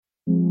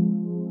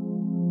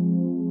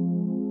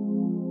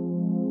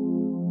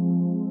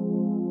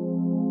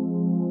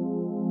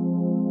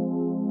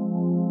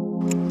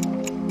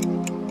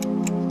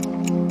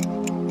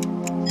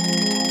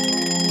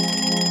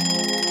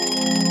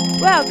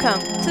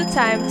Welcome to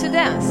Time to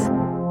Dance.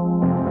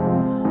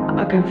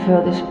 I can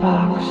feel the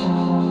sparks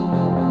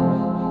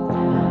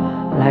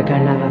like I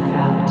never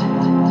felt it.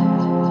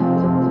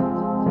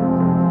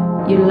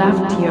 You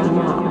left your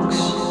marks.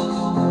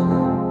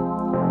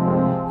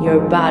 Your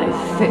body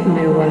fit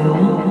me well.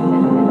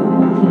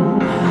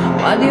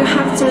 Why do you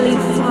have to leave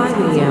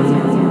 5 a.m.?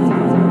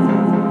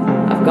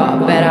 I've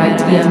got a better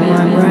idea in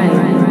my brain.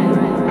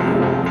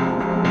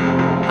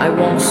 I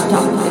won't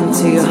stop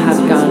until you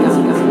have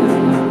gone.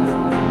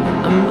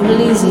 I'm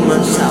pleasing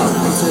myself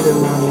until the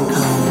morning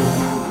comes.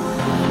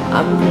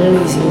 I'm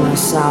pleasing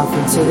myself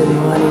until the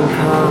morning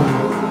comes.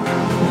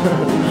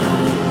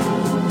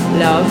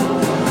 Love?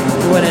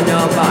 You wanna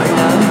know about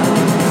love?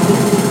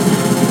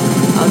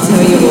 I'll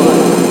tell you what.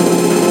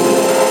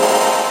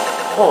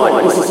 What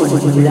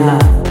is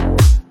love?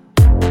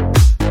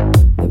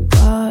 The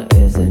bar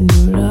is a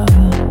new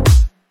lover.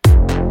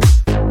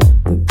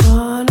 The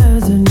barn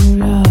is a new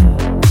lover.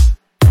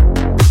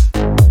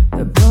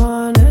 The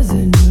barn is a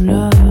new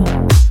lover.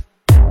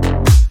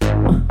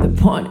 The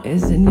point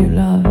is a new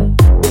lover.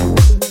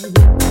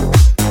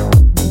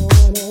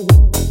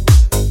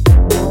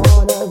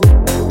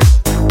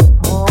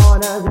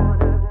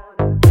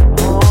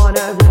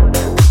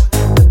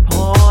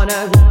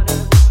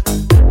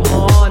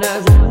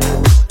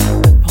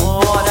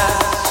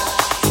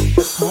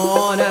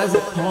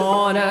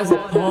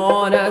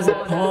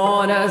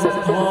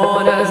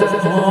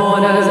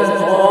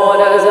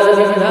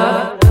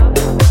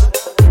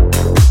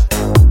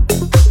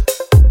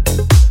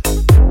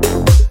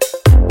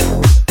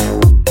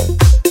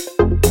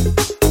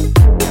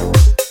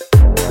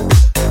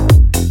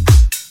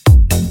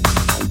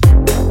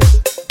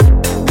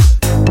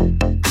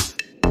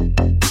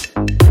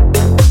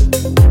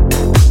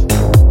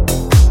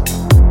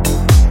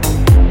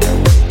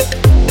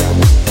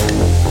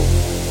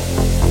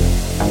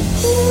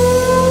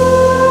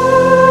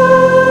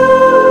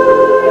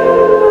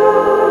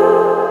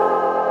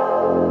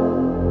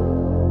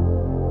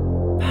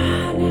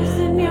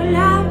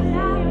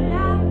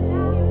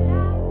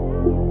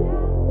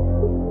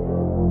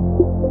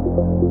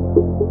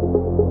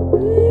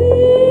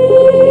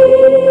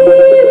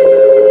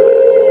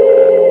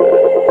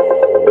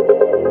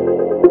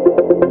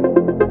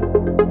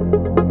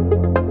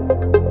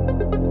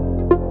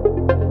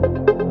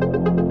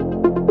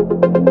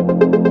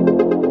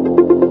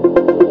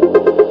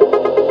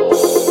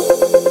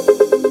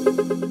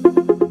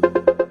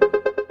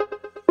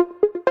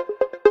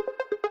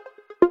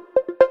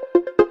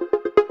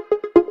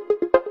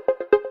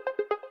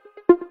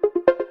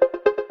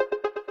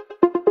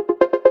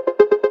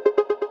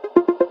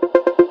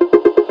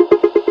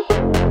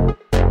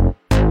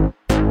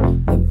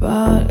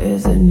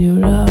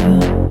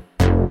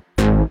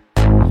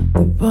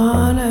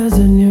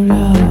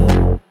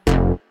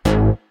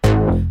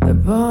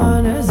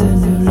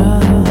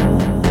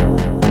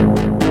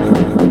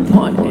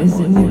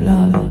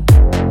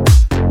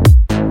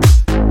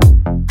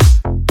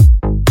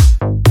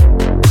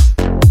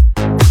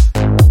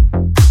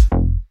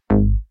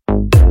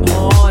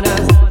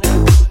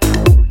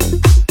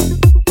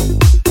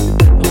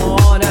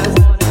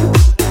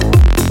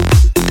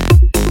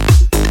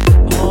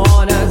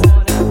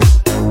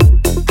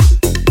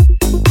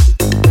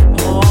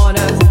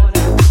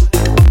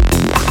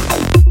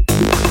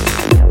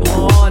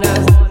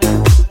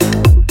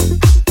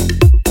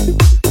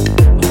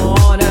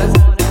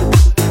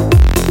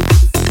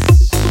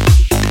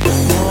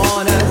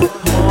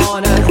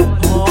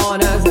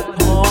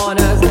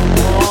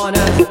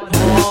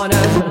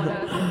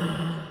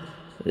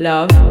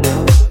 Love.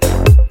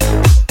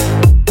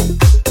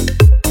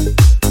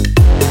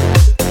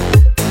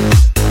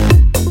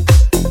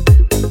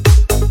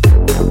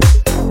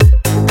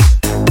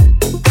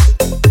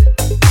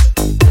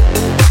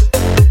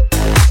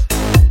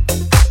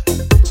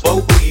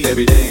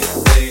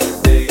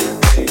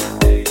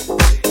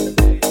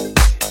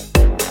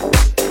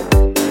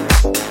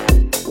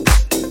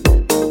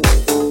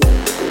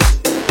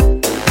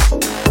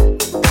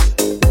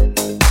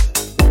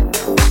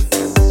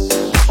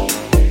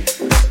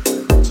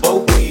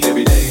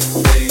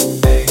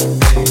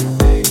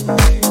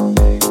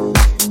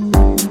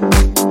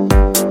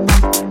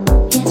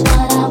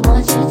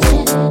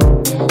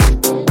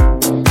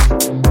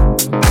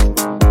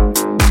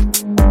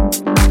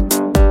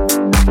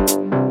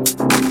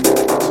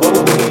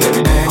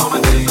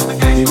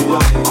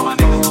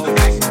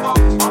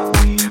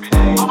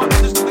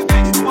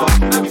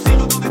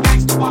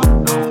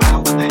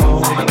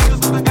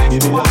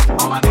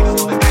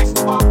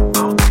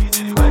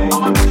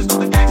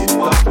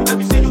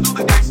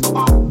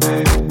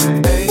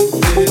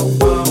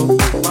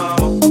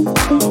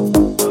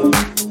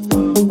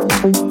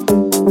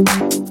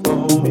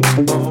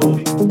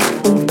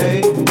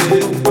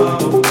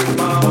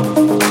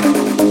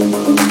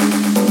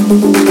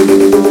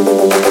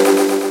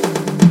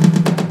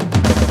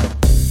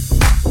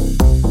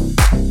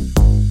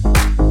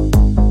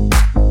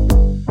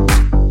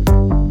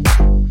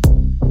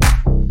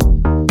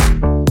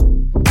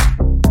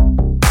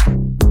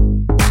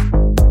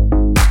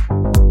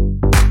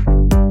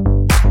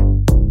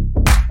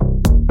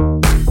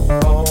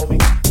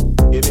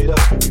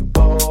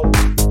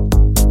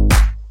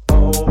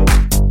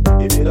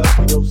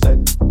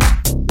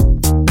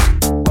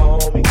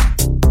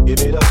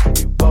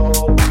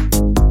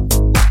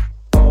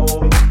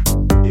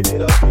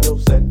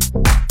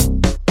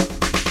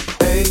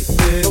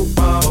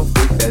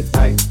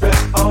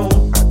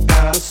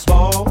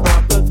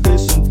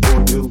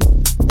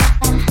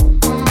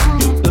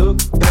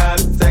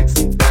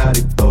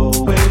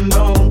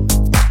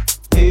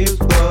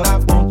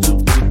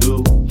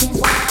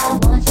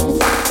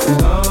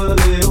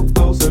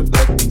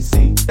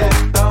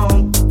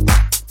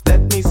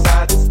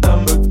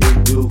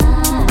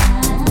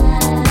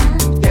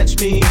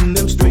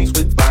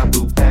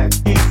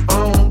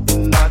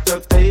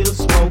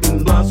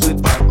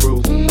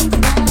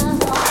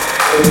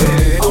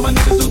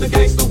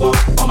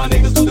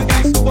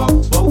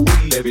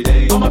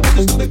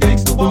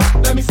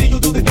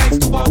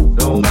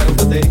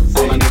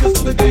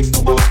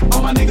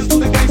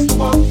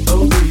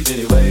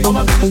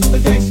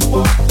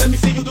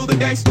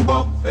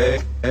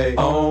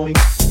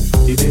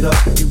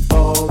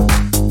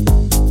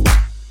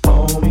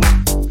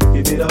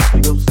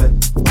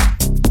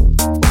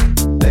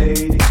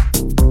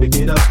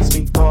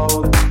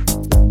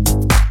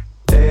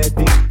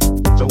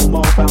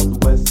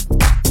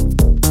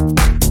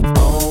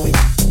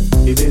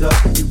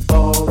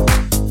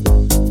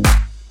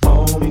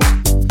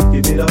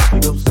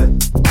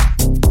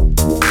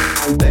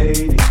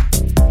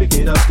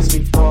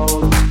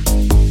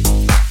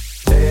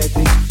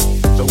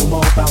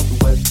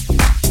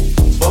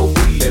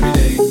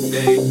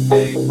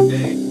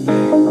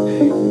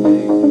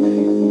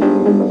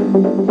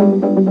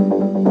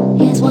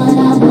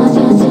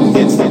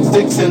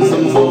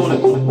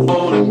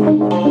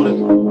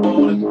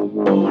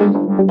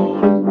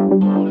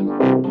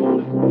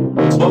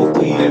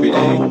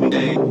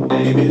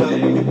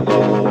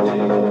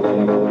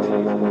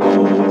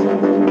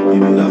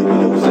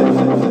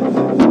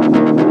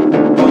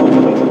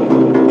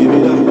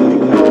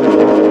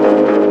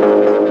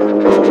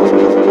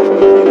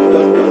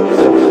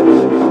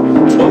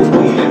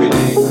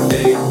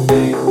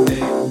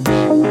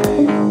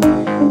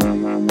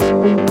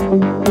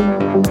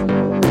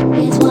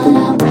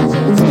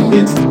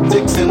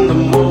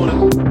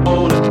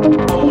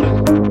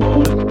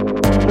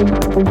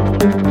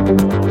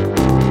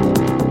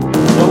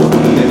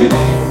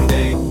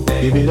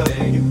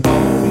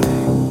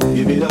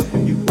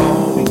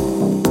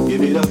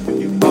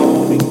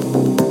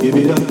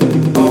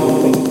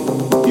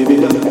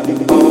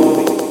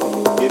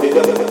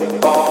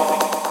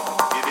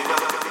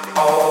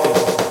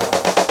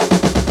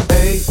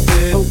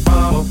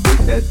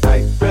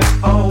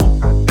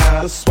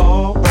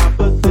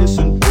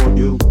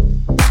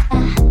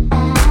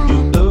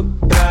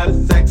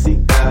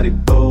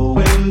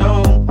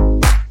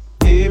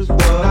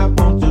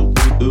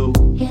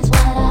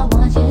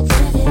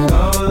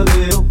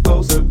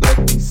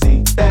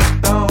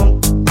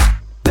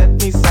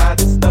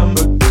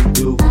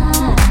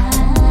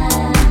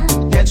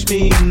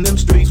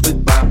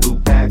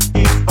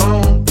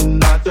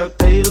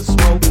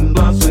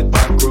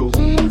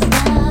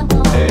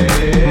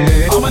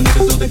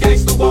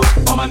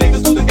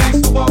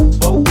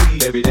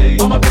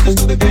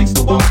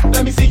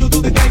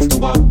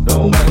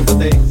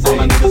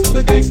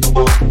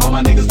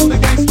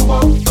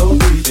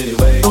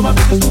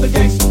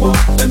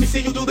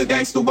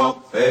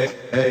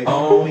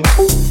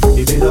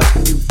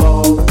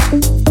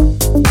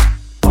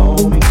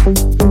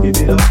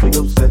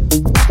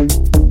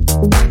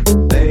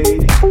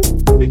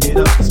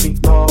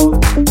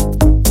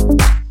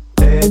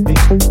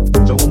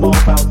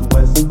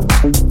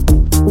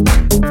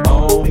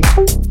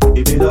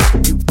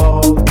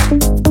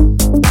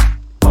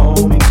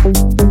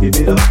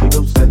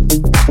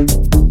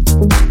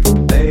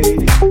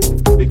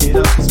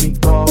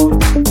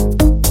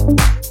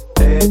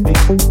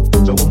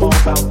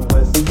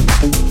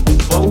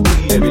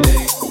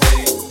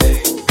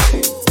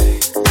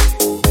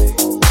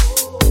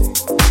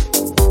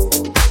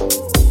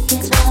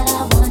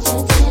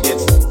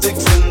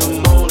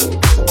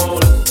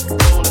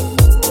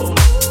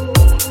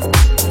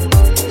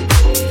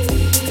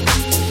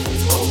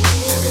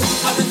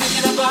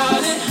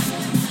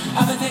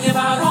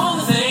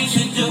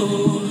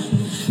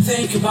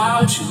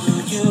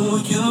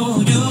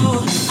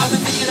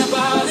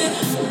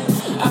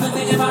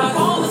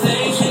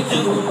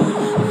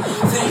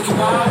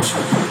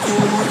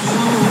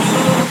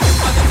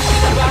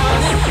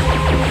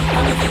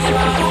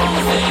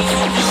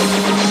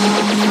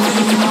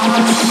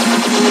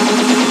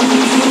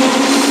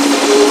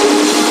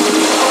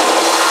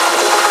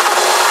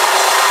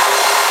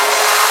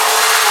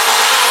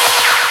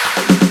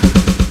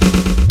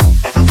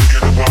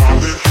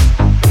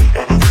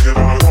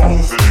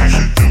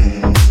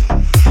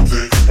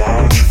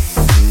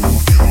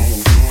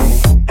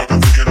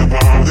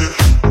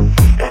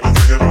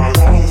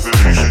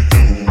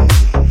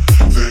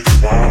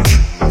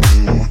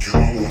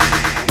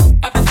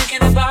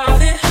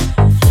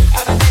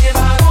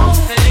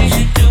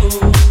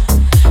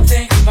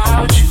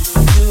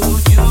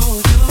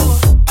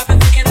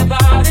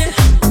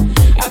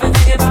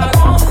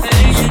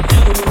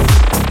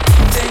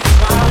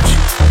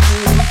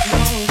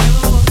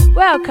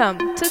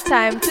 Welcome to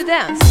Time to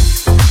Dance.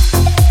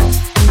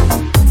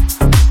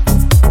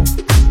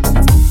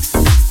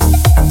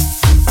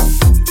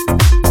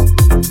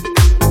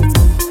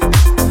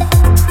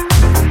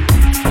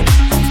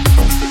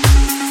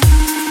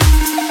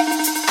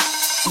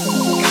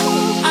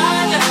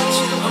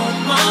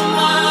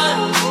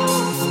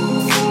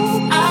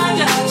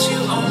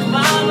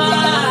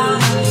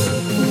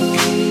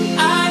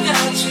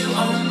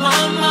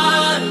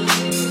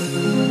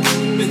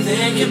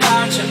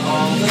 About you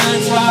all the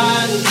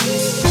time.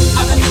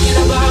 I've been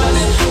thinking about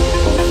it.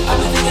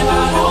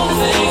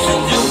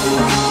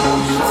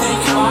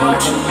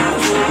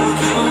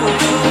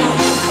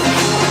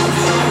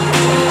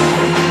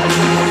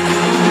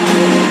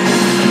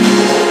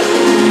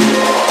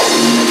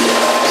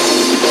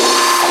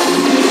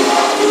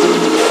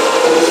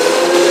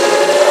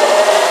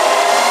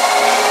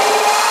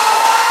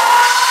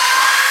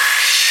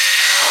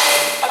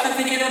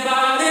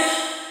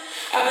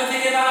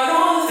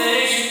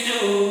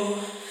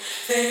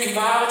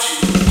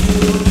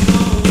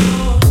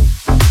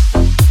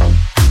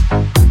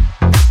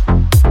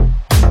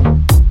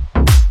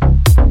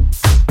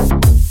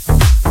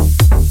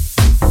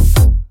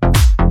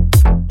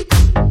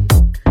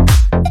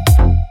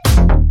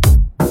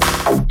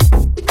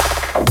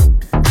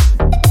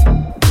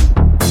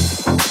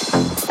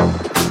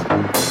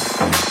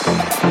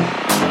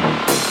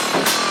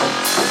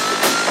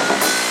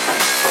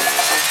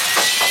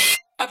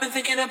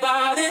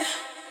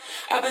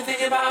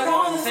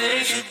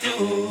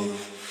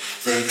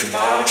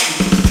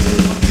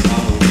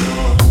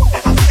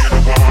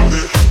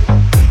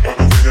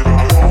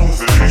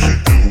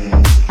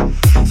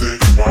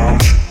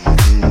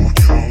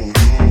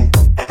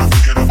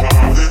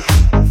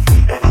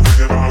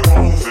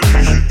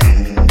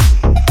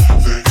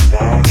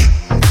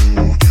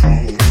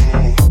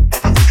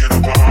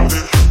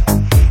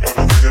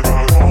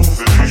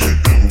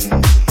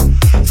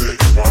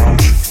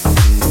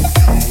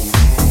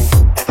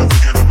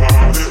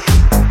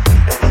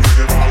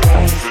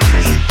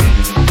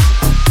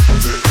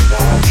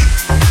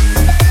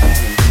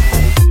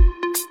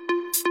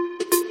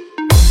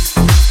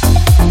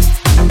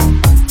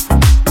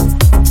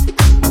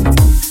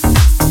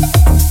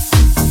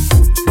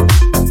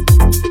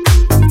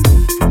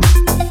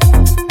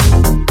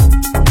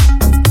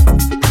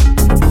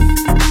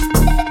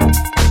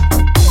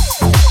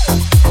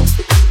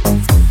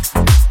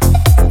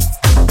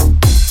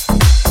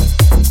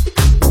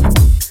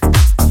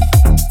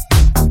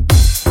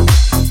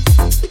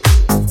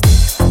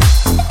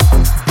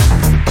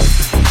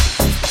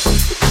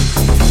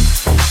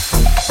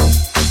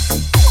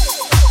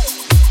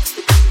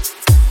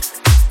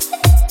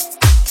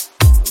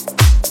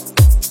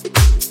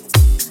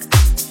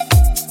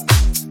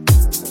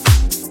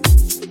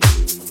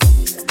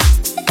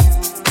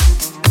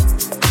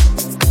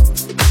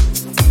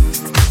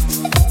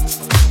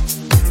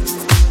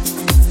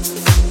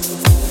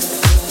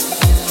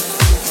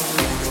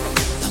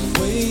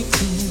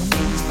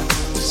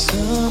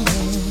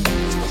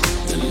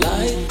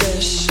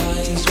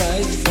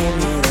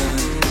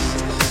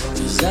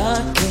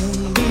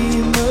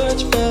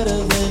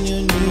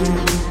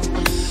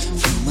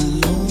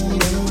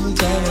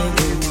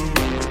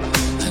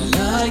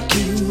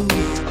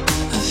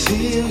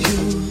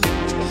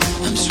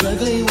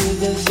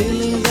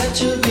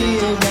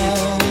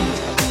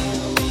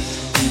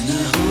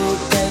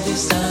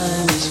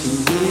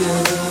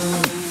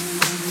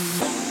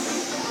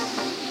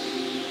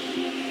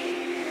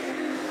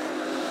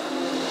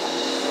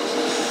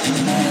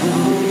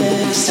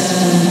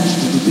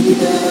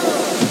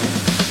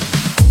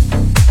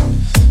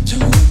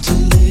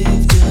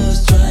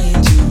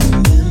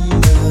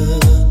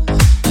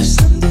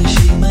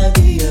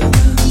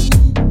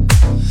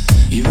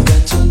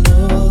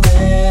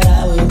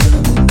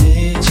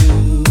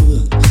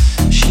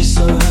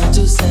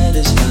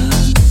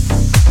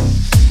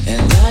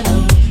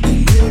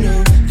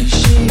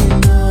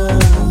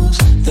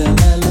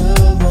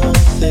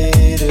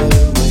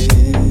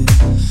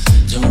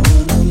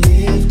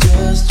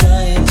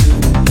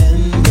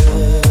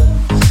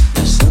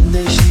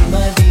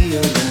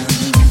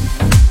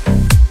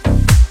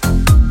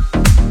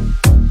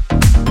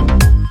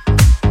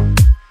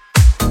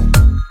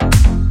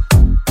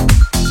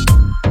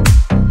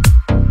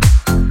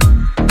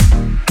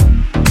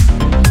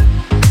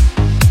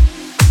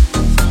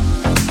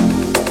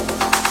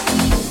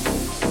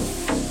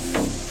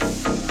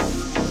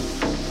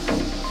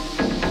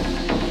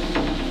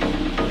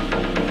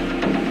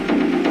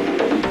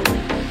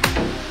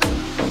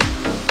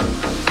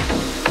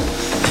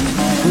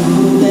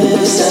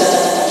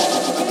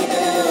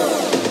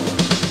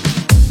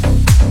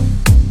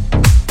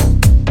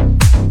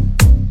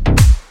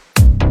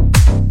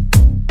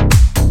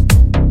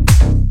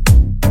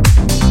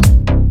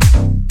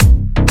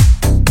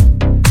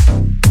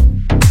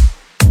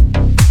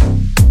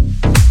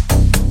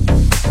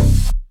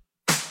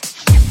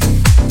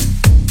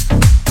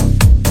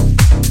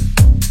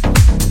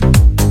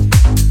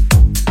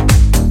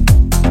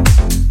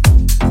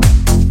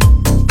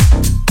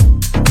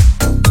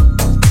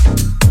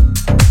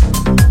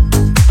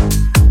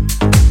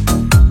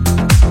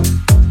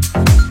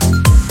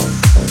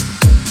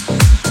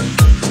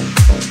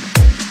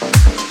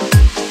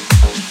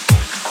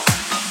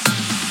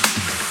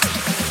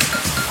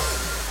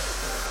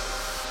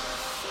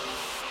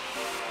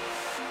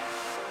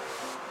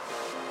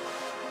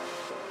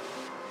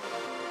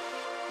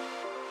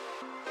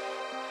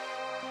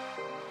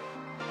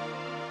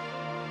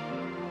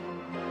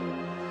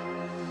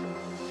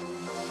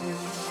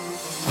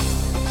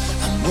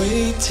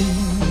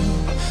 waiting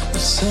for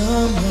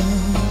summer,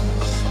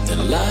 the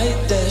light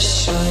that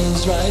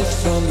shines right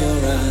from your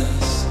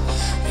eyes.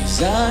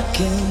 'Cause I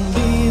can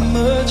be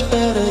much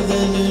better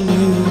than you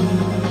knew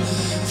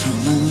from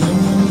a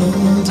long,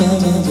 long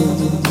time ago.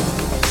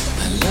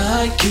 I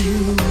like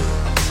you,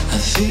 I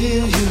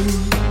feel you.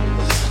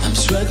 I'm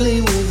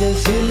struggling with the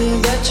feeling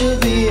that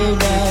you'll be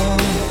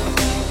around,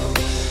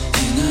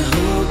 and I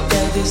hope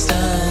that this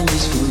time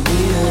is for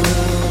real,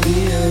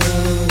 real,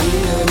 real,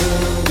 real,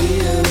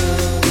 real.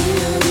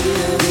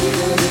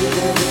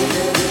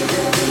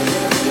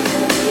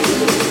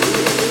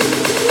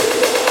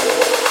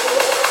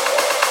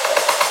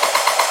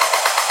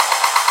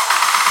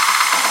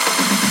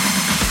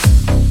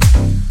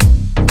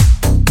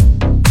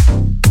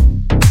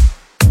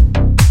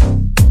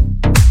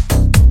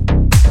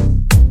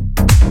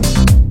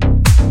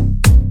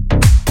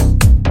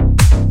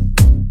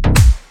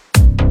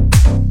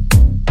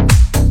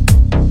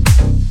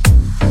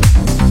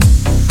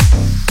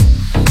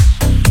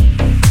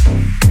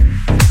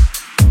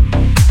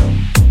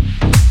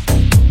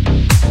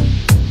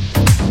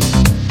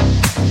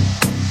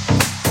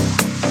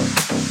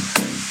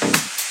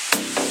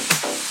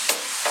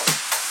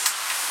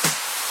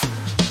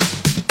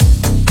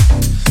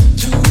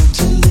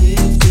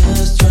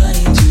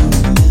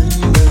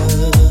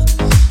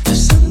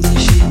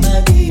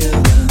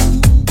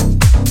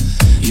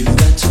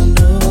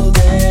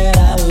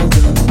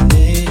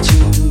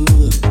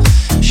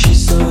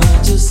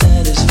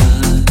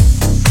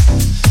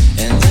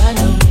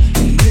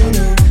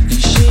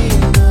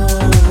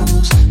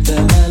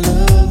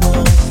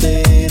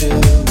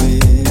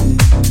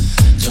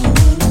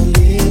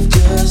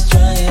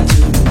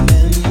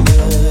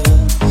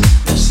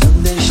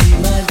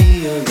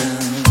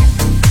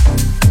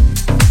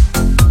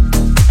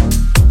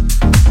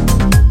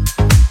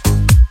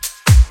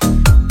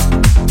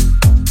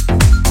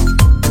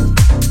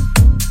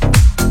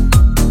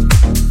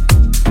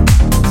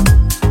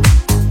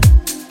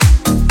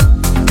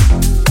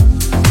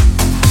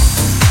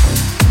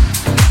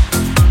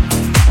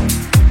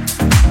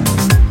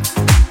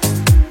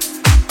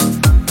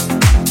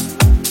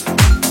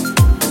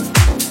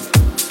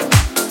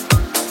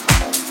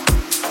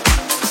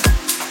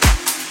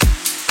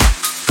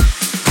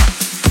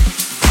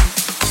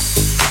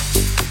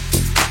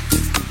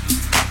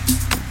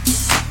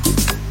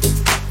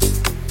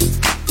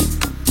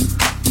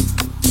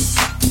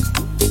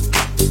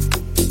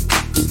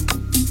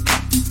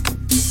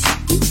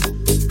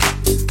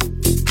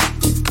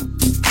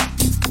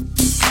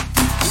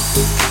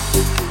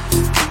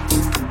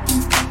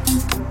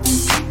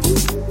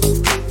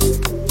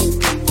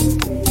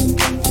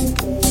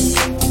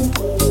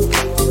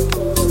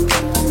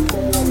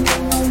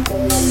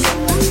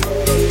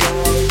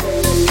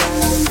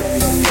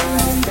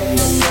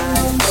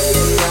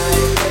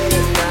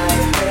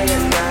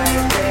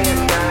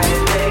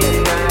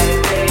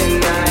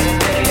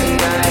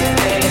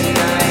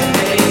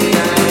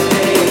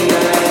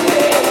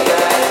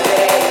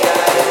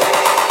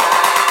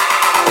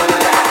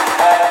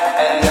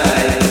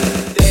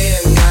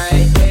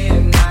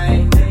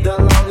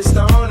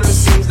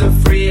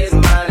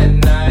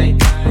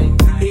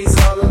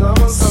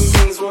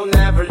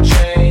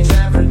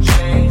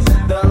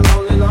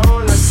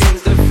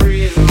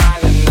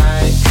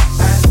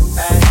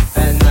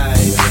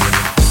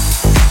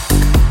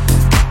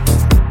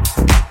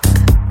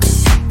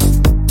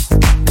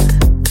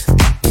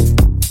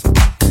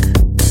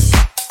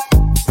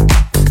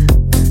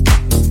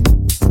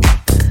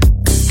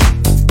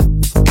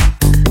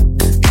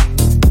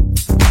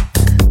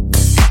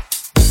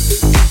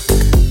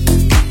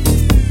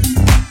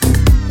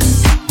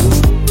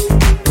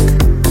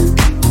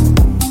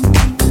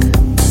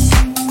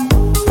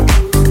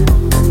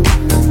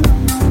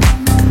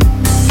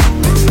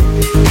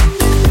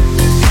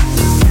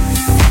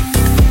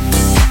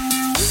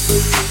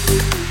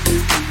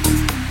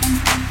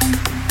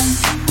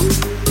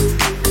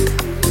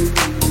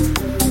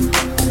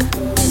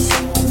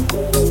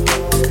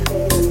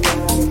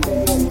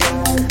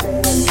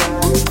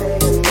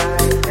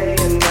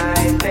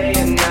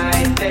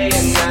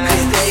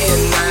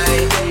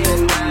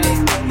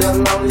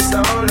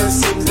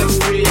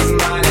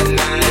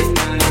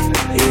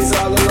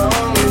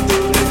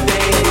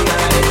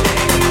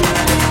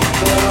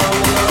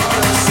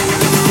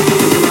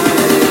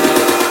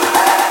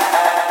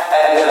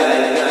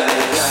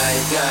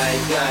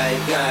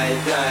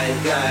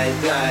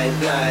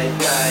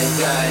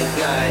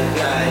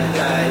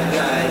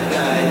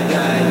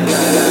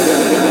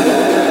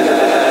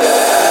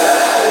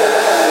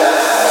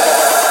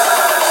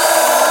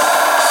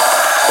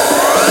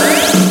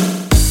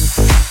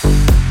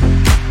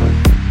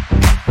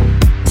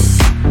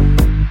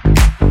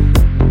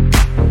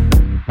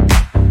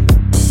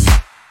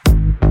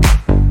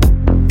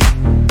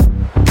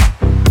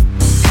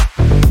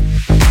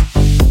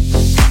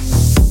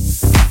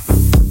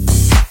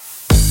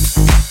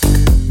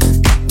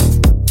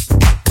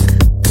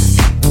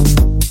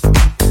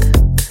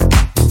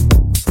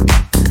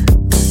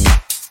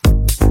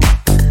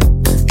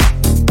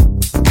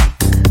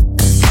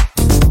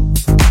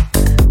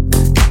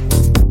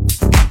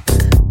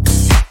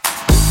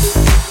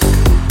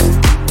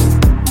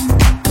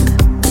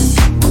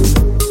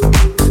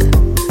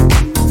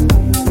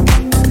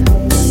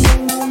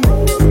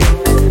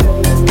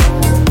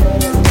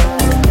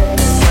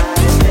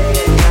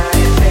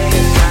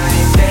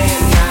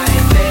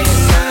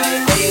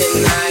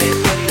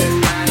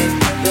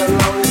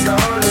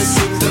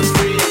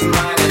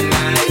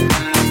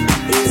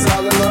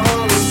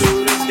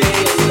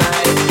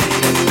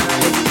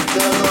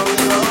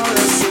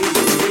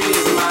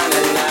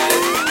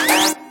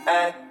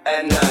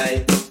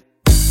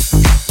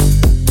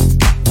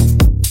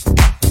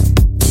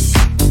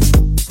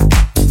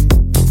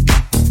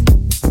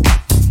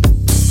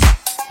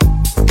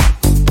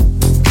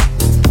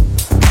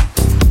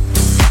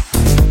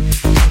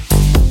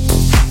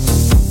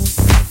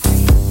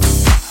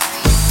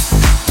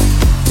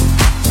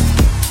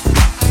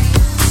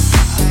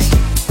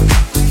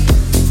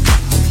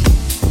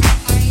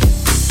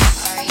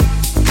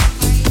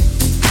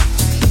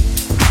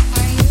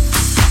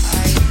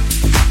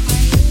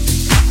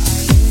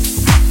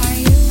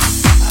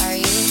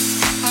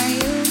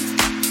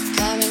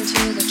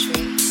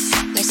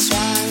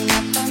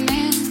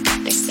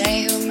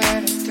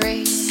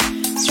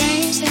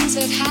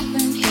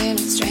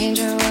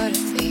 stranger would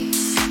it be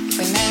if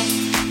we met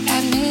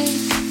at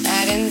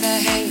midnight in the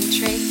hanging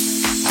tree?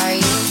 Are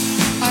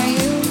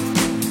you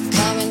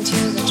coming to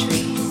the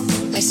tree?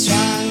 They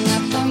strung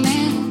up a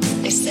man,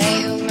 they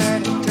say, who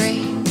murdered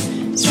three.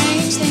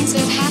 Strange things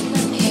have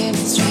happened here,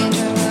 but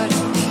stranger would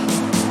it be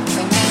if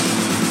we met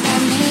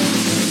at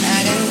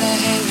midnight in the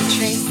hanging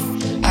tree?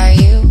 Are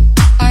you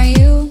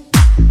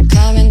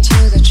coming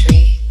to the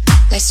tree?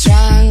 They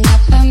strung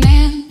up a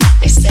man,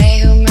 they say,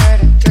 who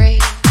murdered three.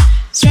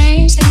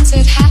 Strange things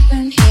had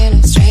happened here,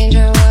 no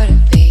stranger would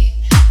it be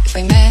if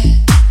we met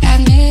at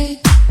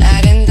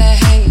midnight in the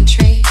hanging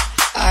tree.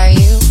 Are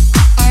you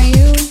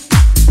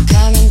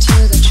coming to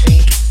the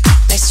tree?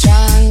 They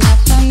strung up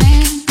a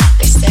man,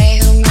 they say,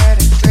 who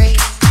murdered three.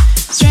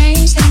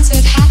 Strange things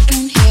had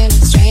happened here, no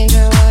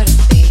stranger would it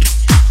be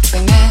if we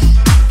met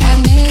at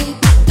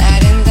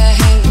midnight in the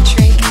hanging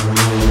tree.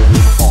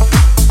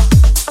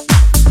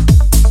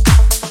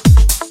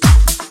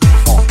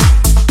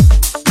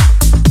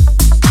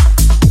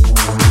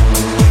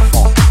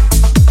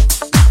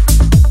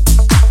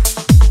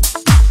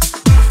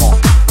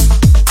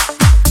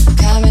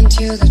 Coming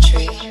to the tree.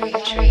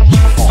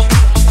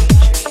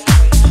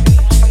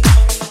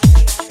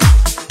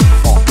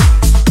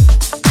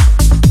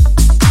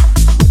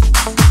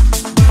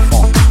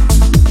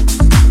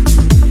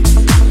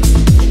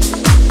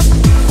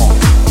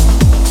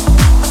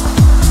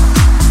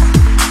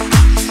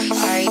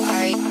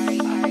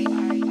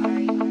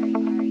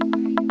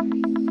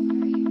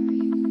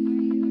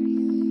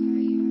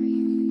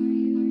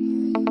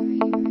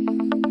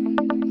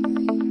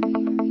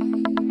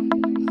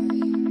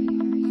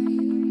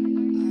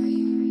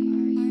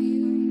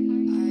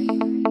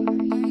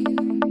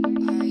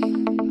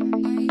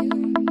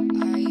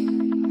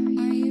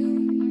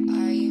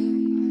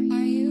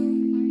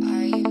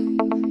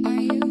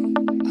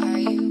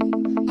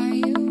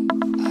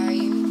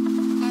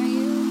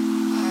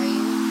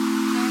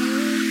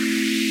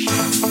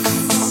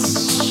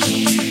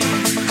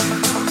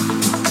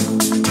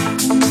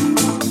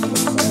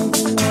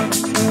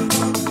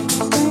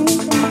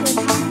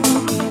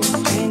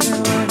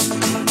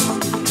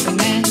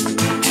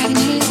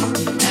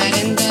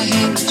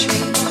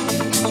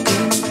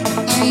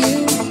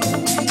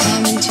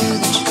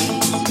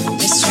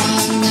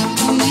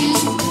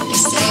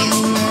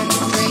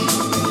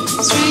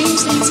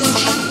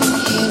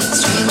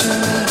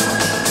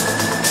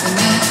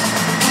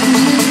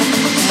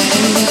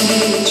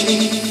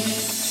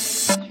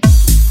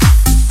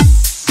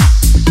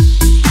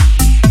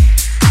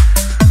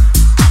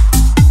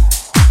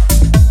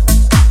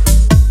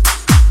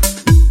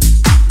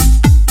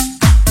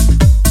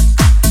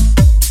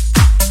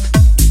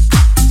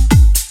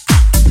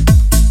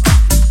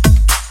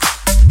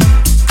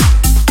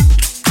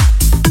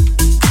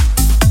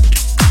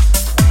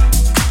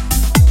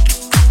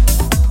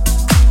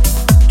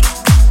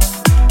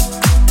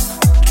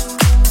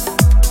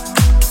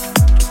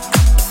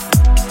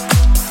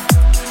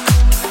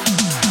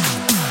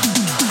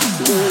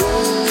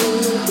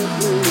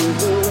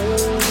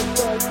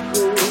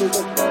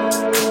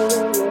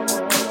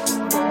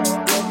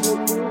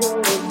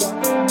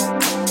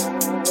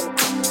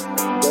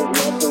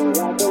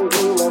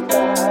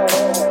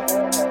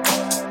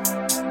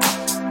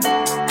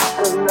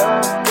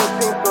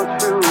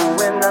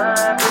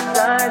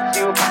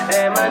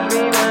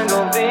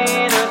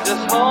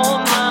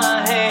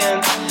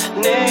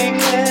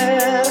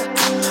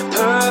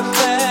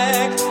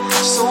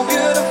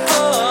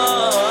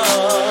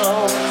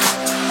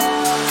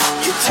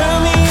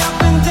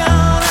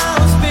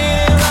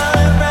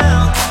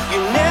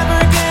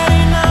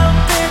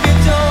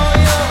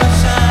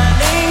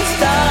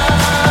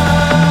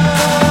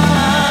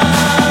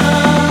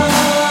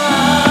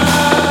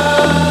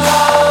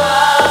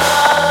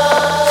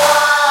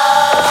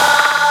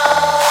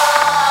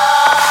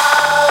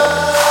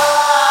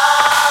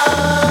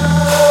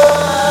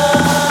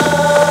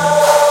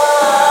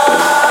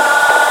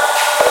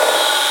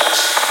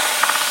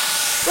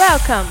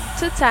 Welcome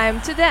to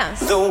Time to Dance.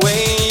 The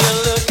way you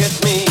look at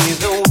me,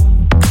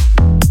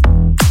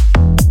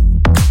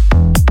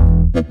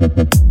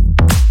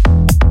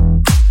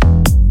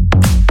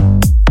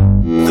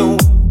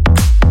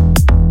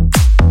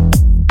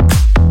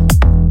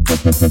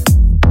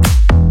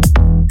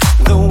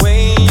 the way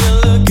you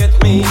look at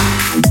me,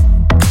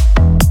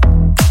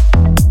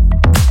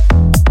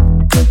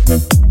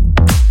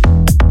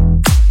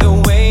 the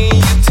way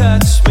you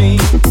touch me,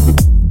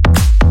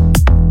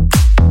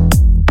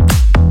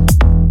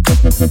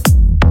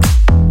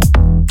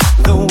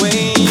 the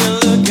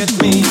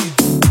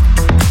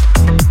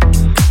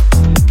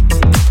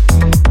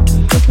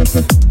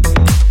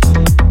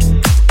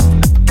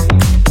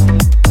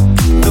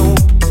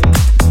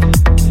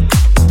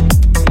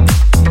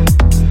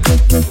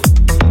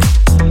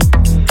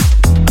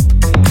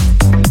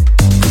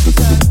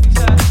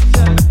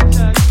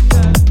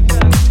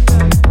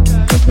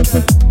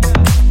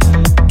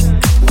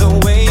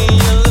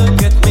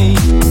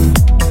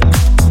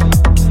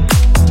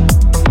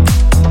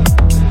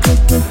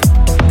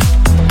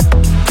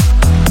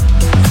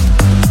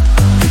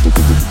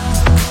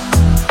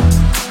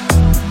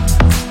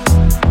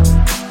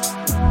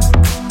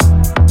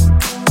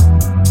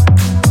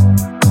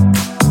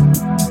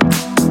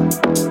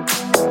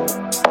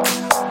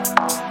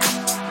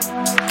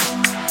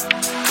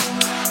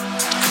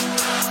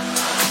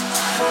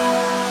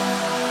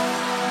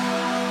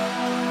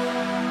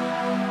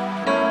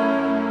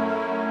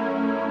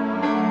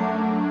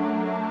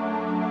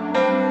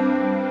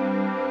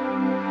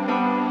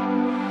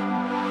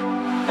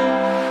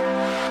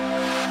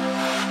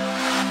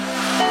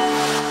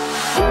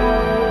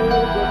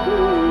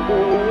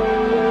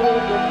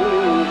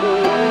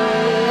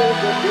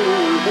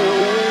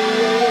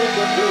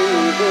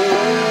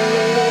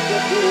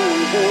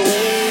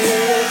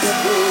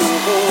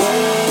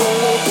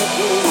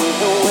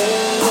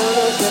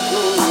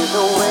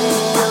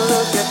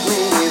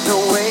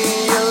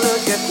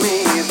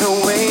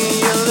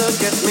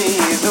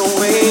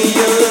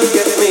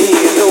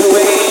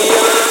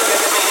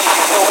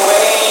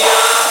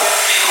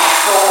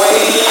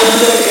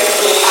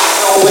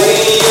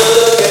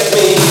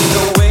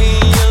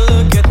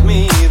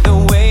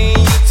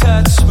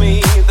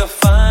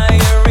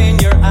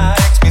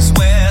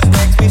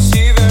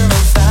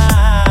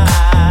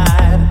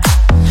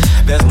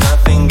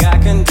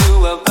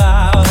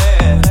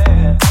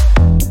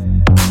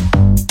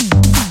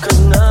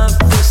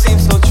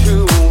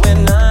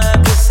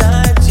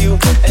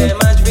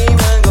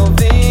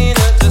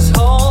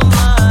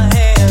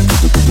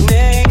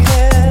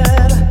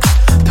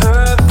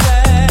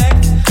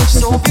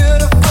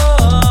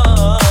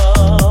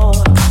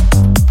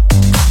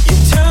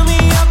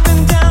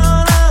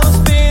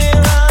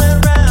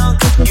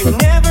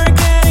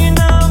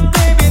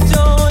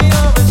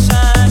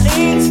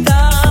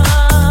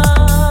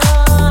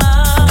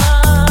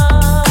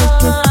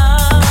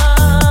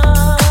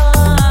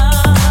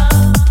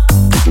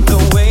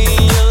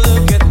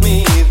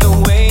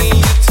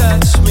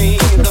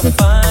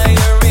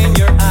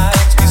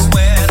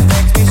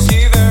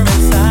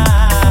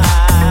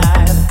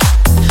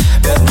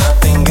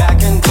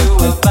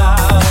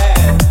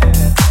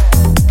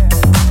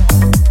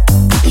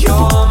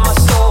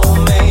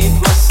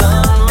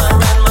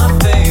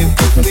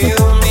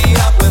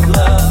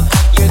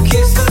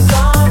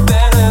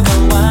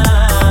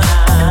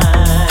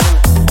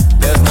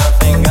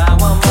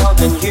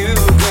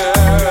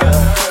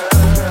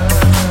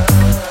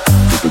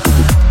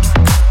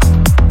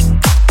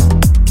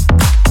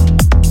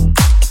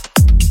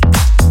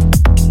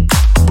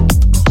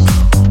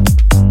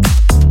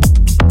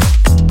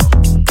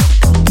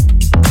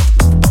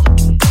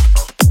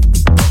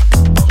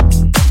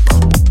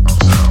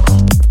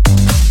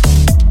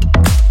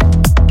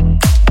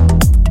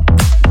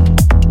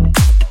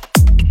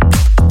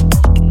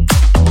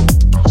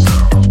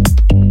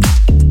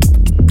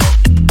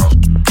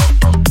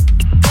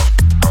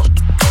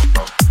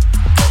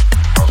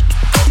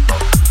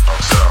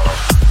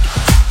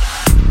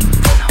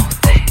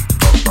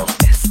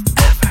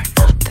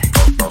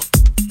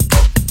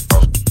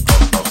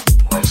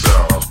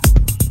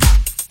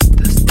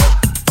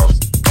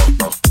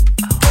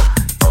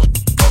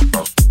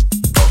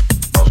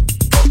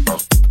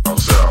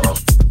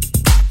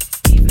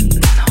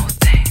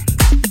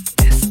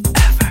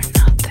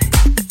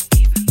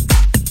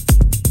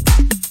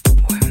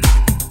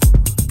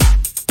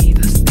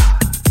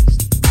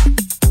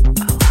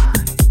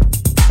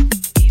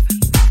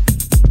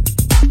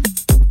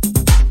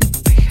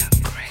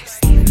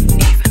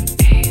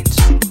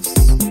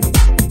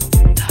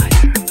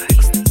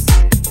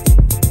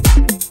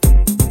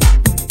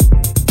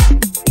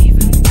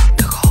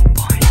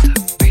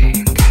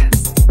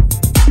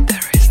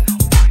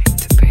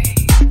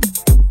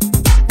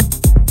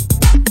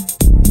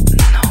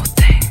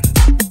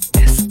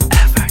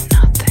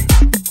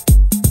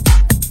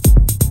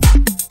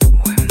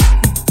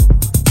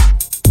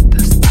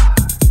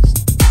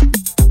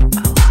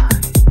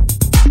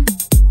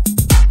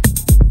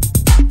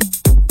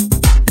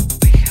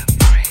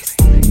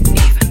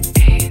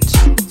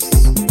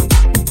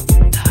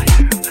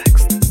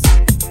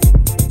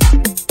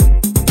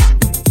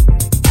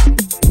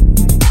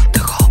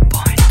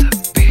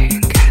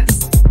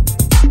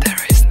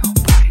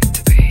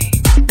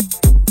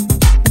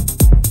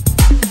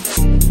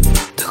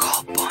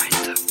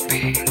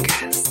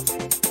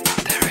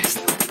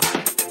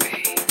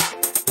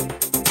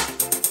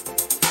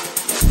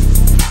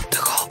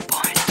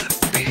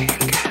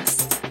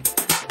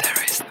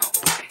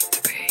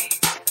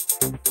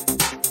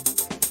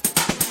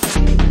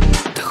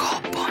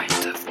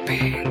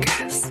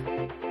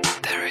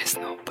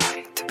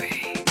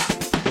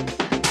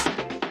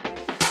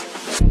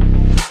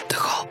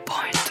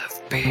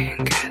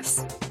being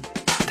is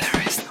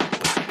there is no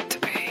point to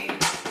be.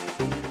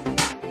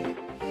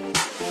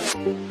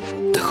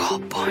 The whole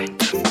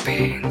point of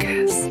being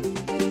is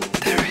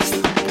there is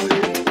no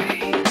point to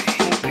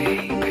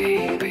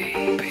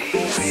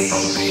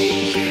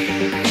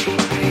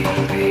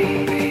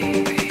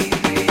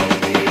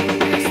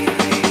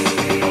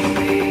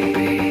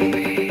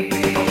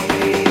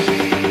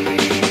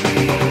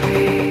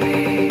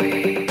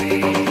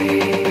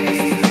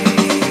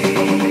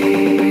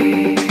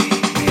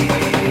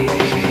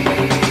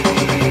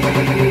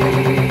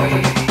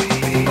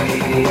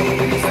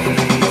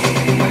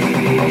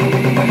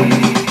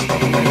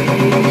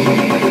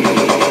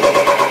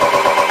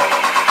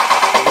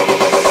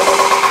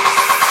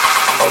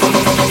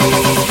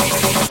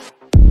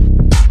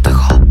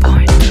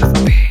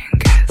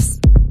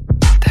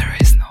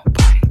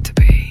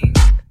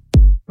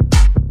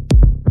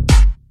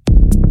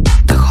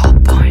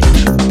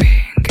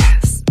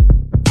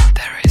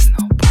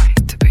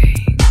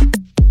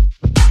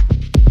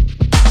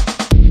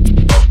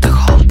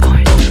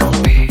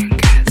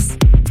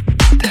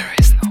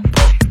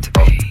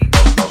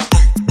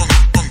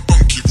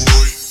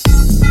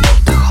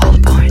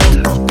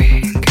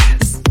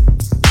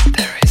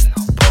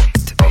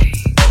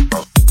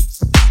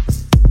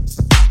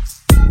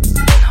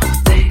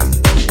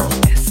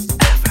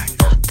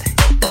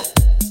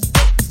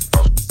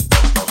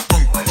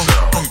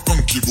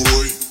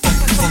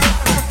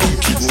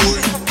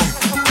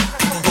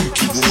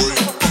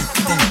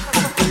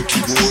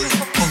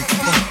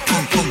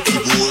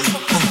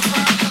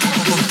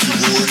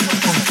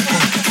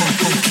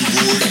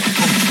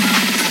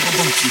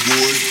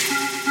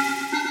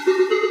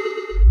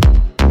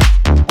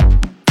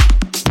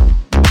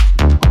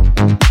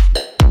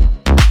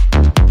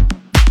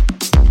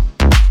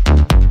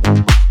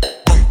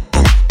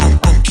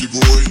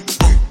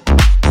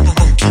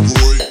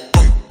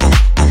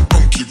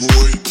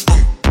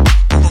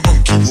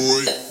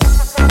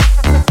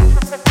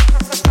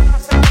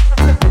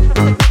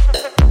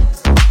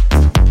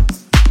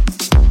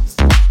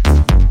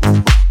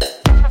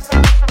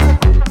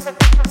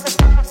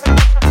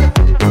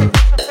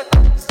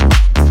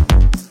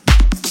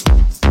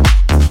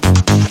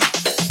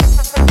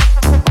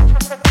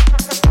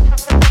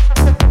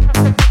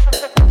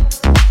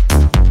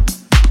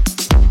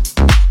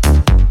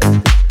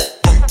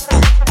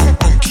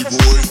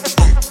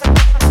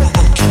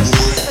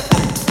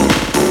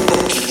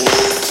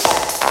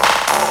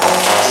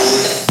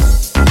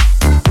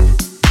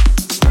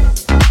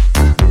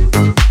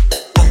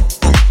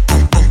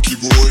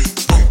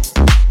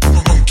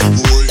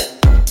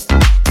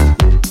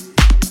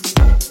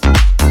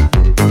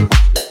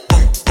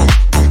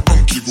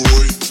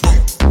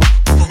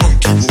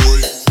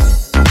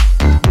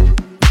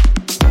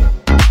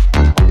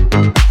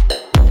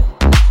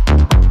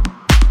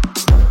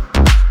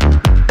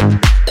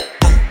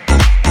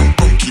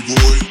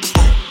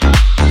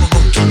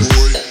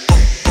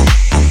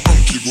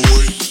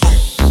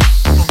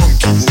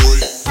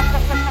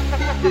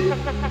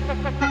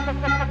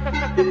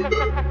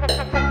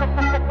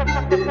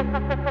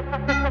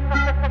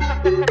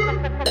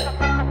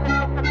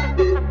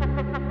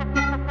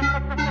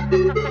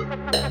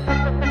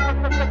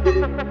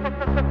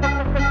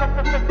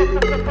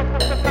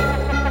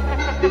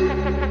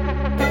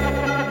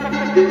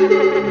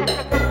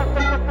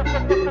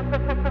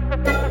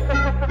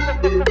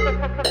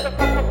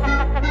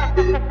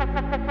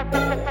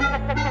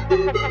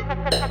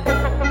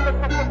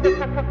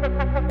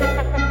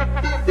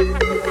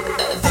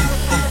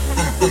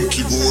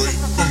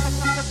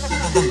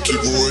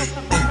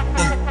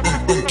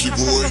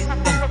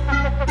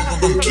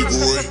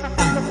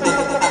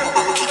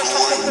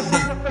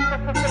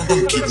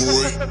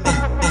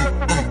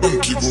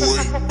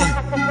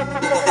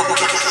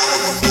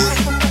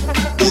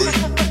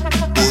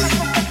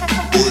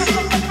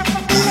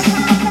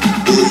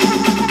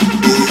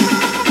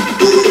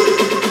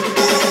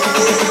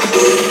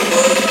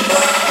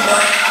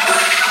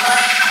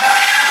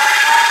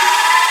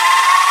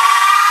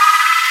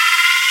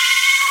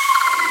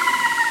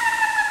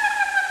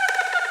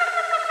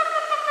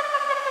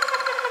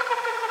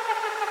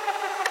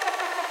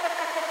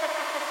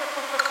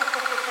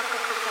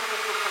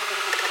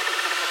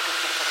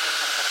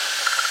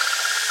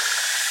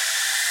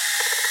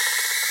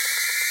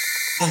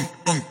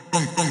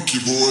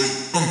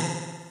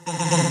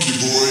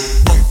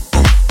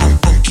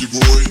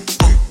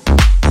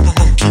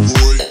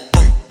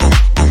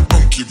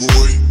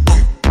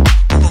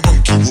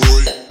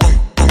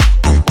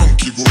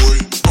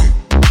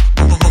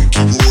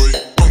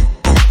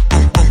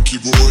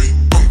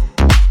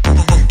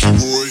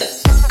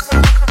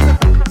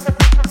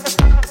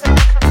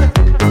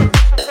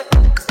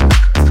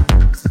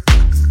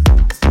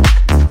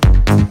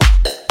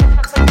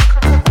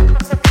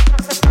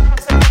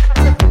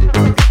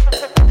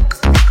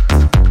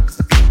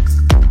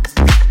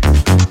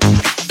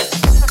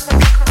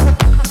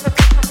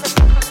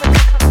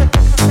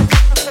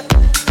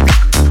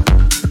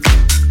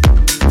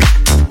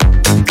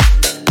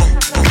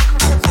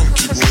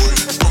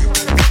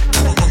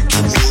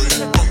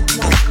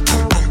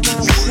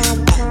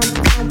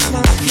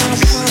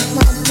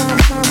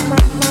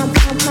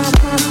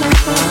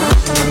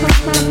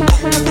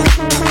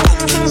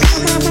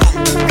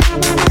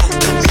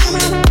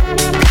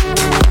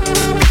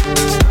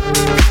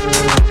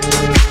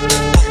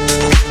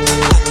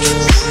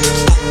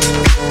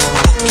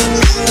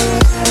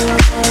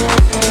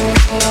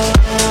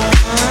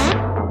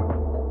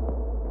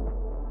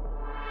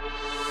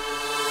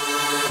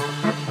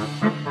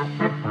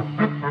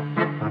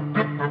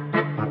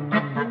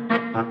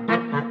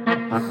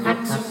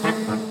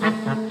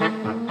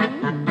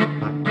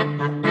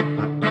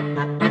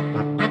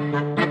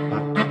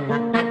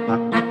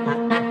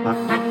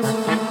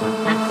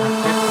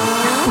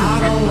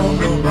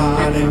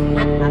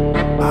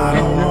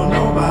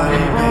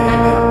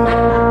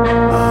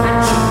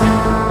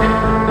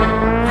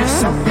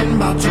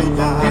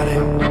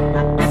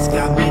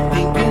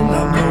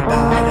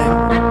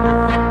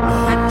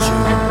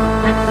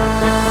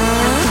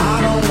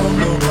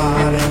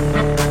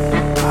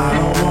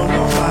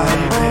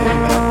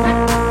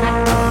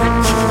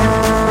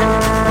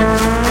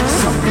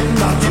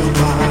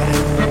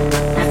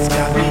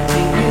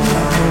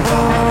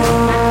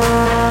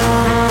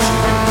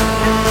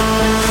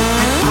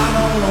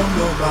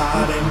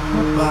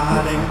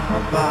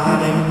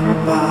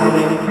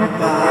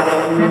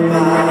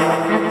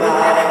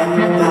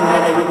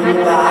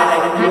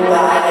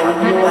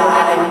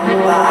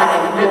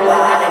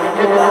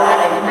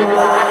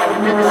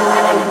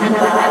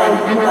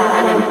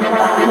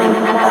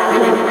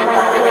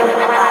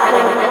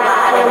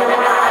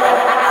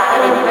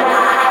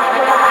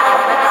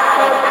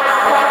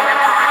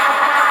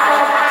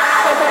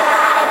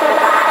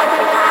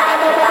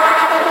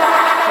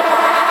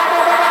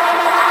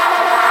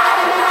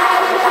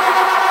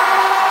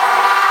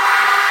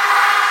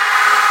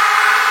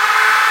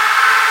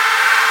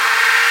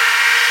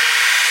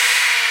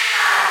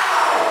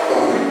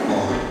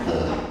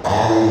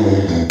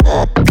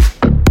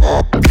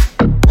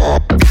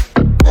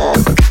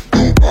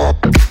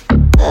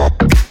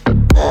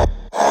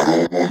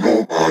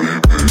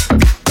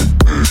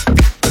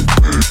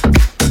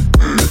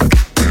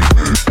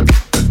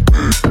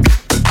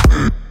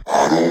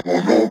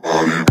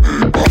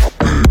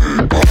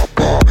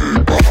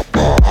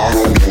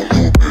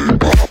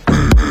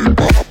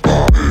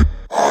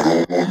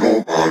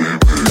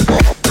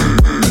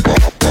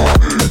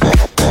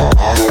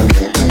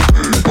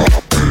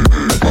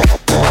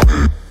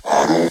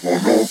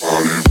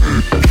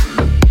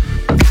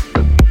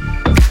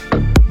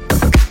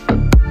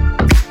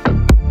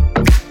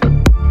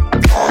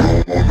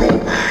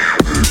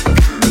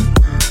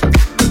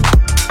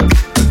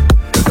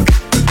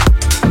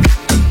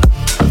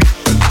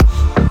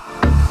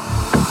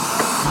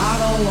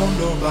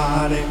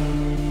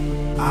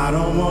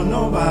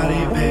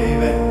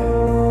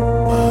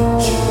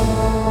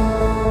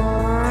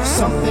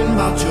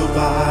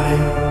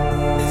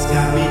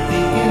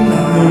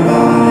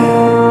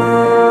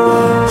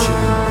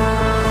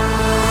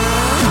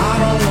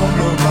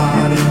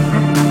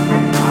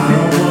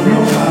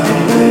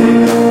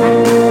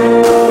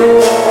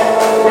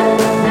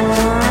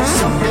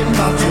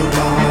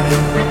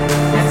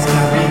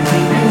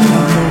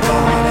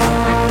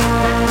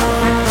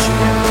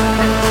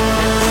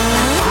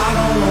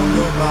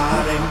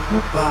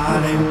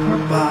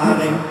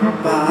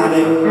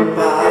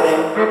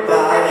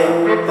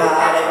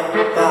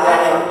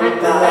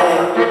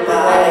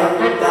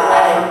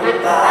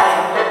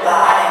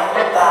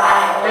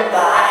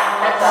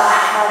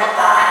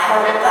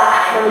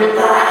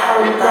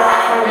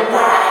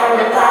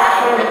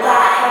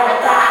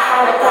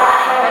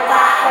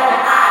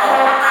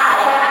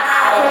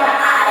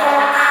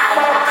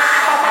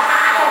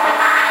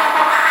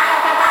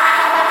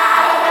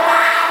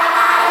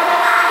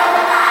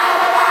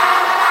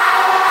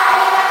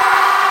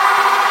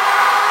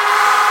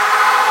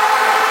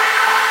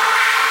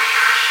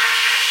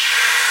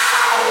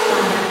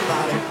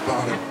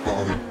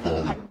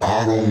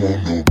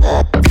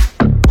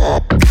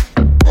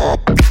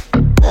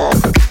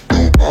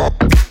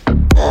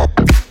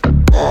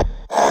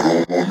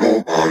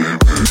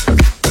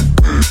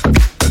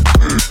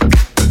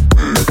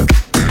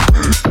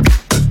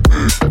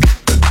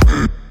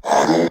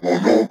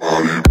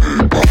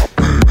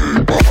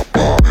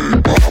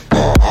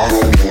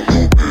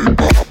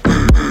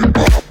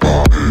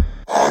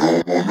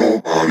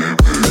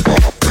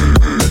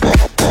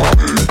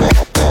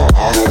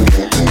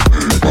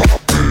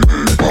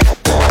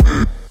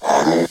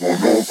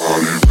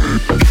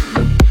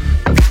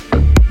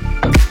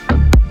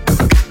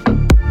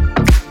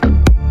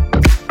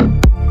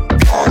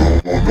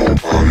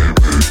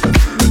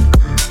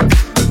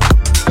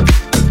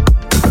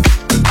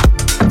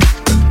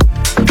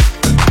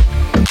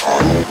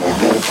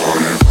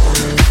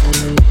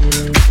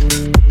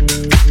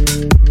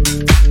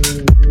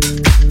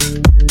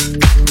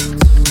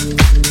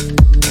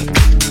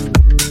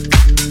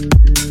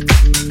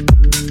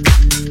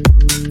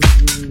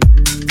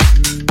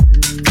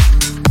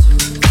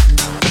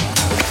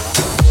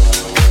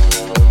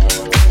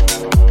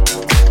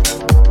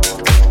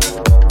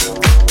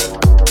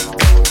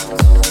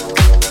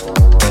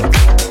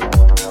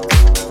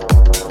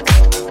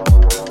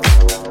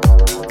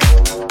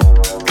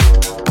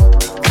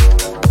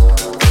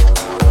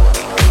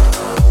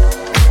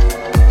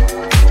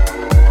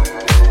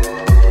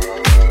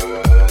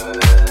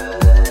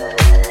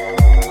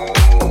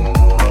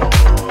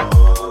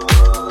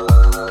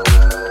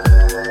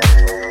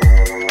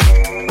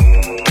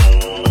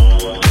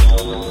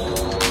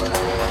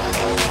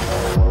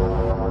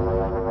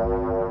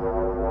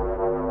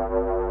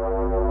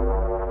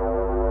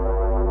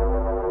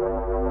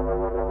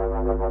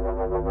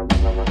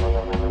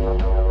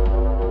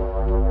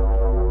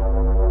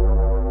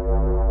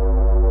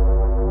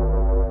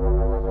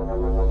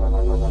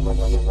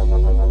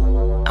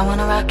I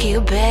wanna rock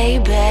you,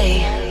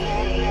 baby.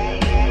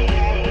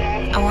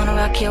 I wanna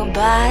rock your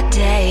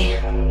body.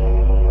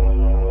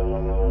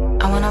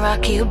 I wanna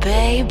rock you,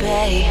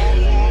 baby.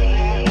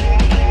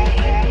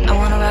 I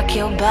wanna rock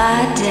your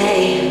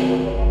body.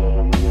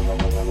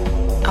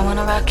 I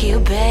wanna rock you,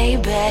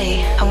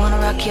 baby. I wanna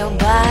rock your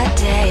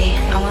body.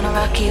 I wanna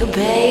rock you,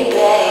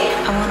 baby.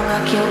 I wanna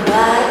rock your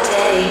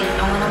body.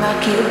 I wanna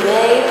rock you,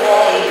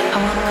 baby. I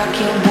wanna rock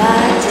your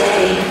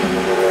body.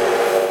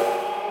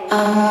 I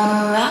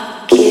wanna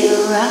rock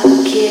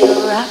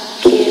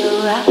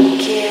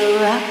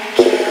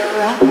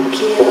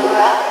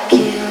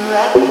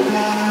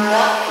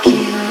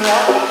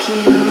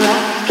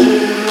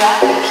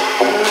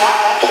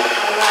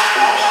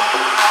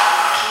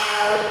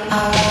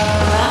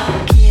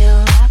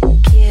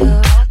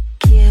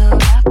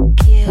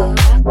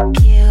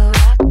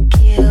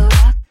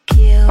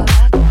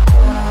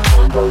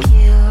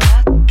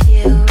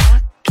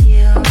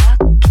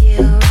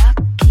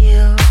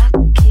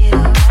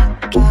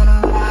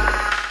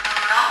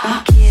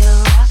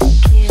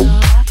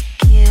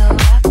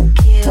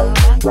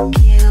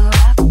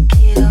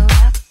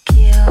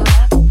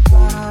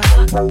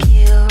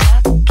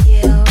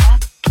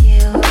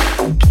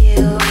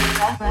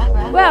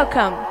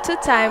Welcome to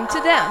Time to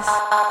Dance.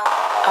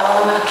 I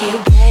wanna rock you,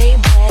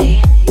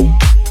 baby.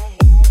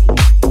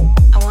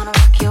 I wanna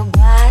rock your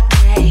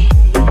body.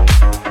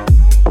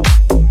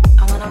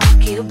 I wanna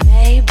rock you,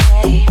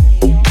 baby.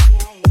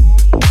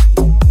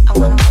 I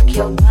wanna rock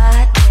your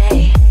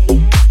body.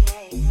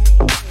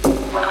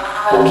 I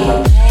wanna rock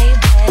you,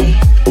 baby.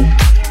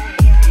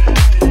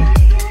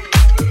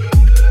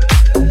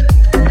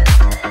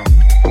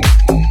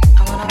 I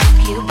wanna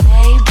rock you,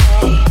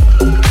 baby.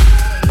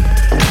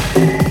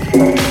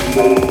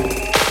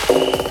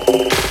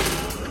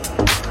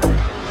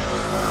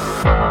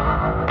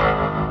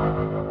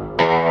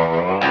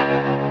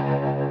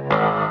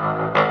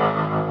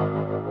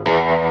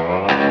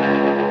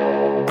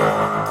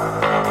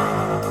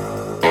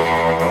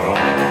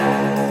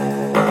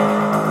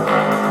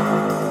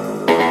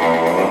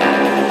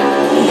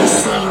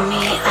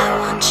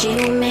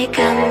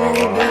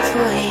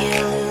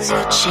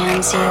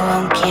 Chance you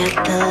won't get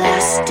the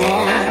last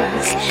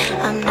dance.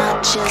 I'm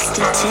not just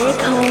a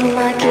take home,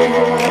 I give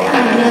what I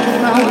get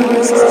from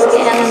this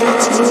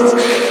reality.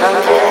 I'm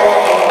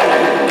feeling.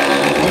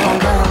 Don't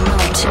come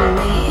up to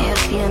me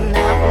if you're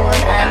not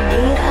what I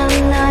need. I'm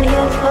not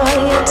here for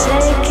your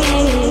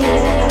taking.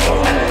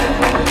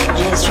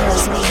 Just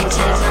trust me,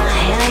 take my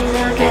hand,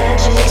 I'll get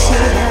you to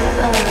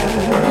heaven.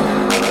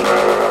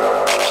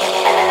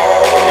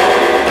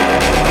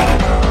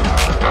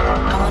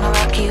 I wanna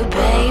rock you,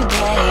 baby.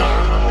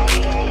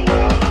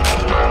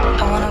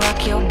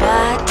 Your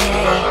body.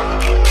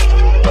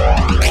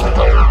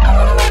 I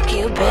wanna rock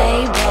you,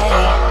 baby.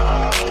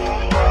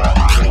 I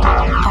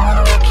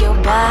wanna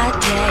rock your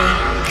body.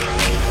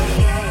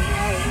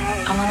 I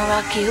wanna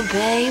rock you,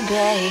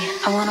 baby.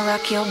 I wanna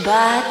rock your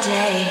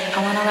body. I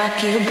wanna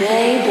rock you,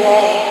 baby.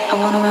 I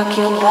wanna rock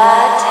your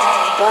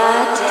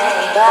body.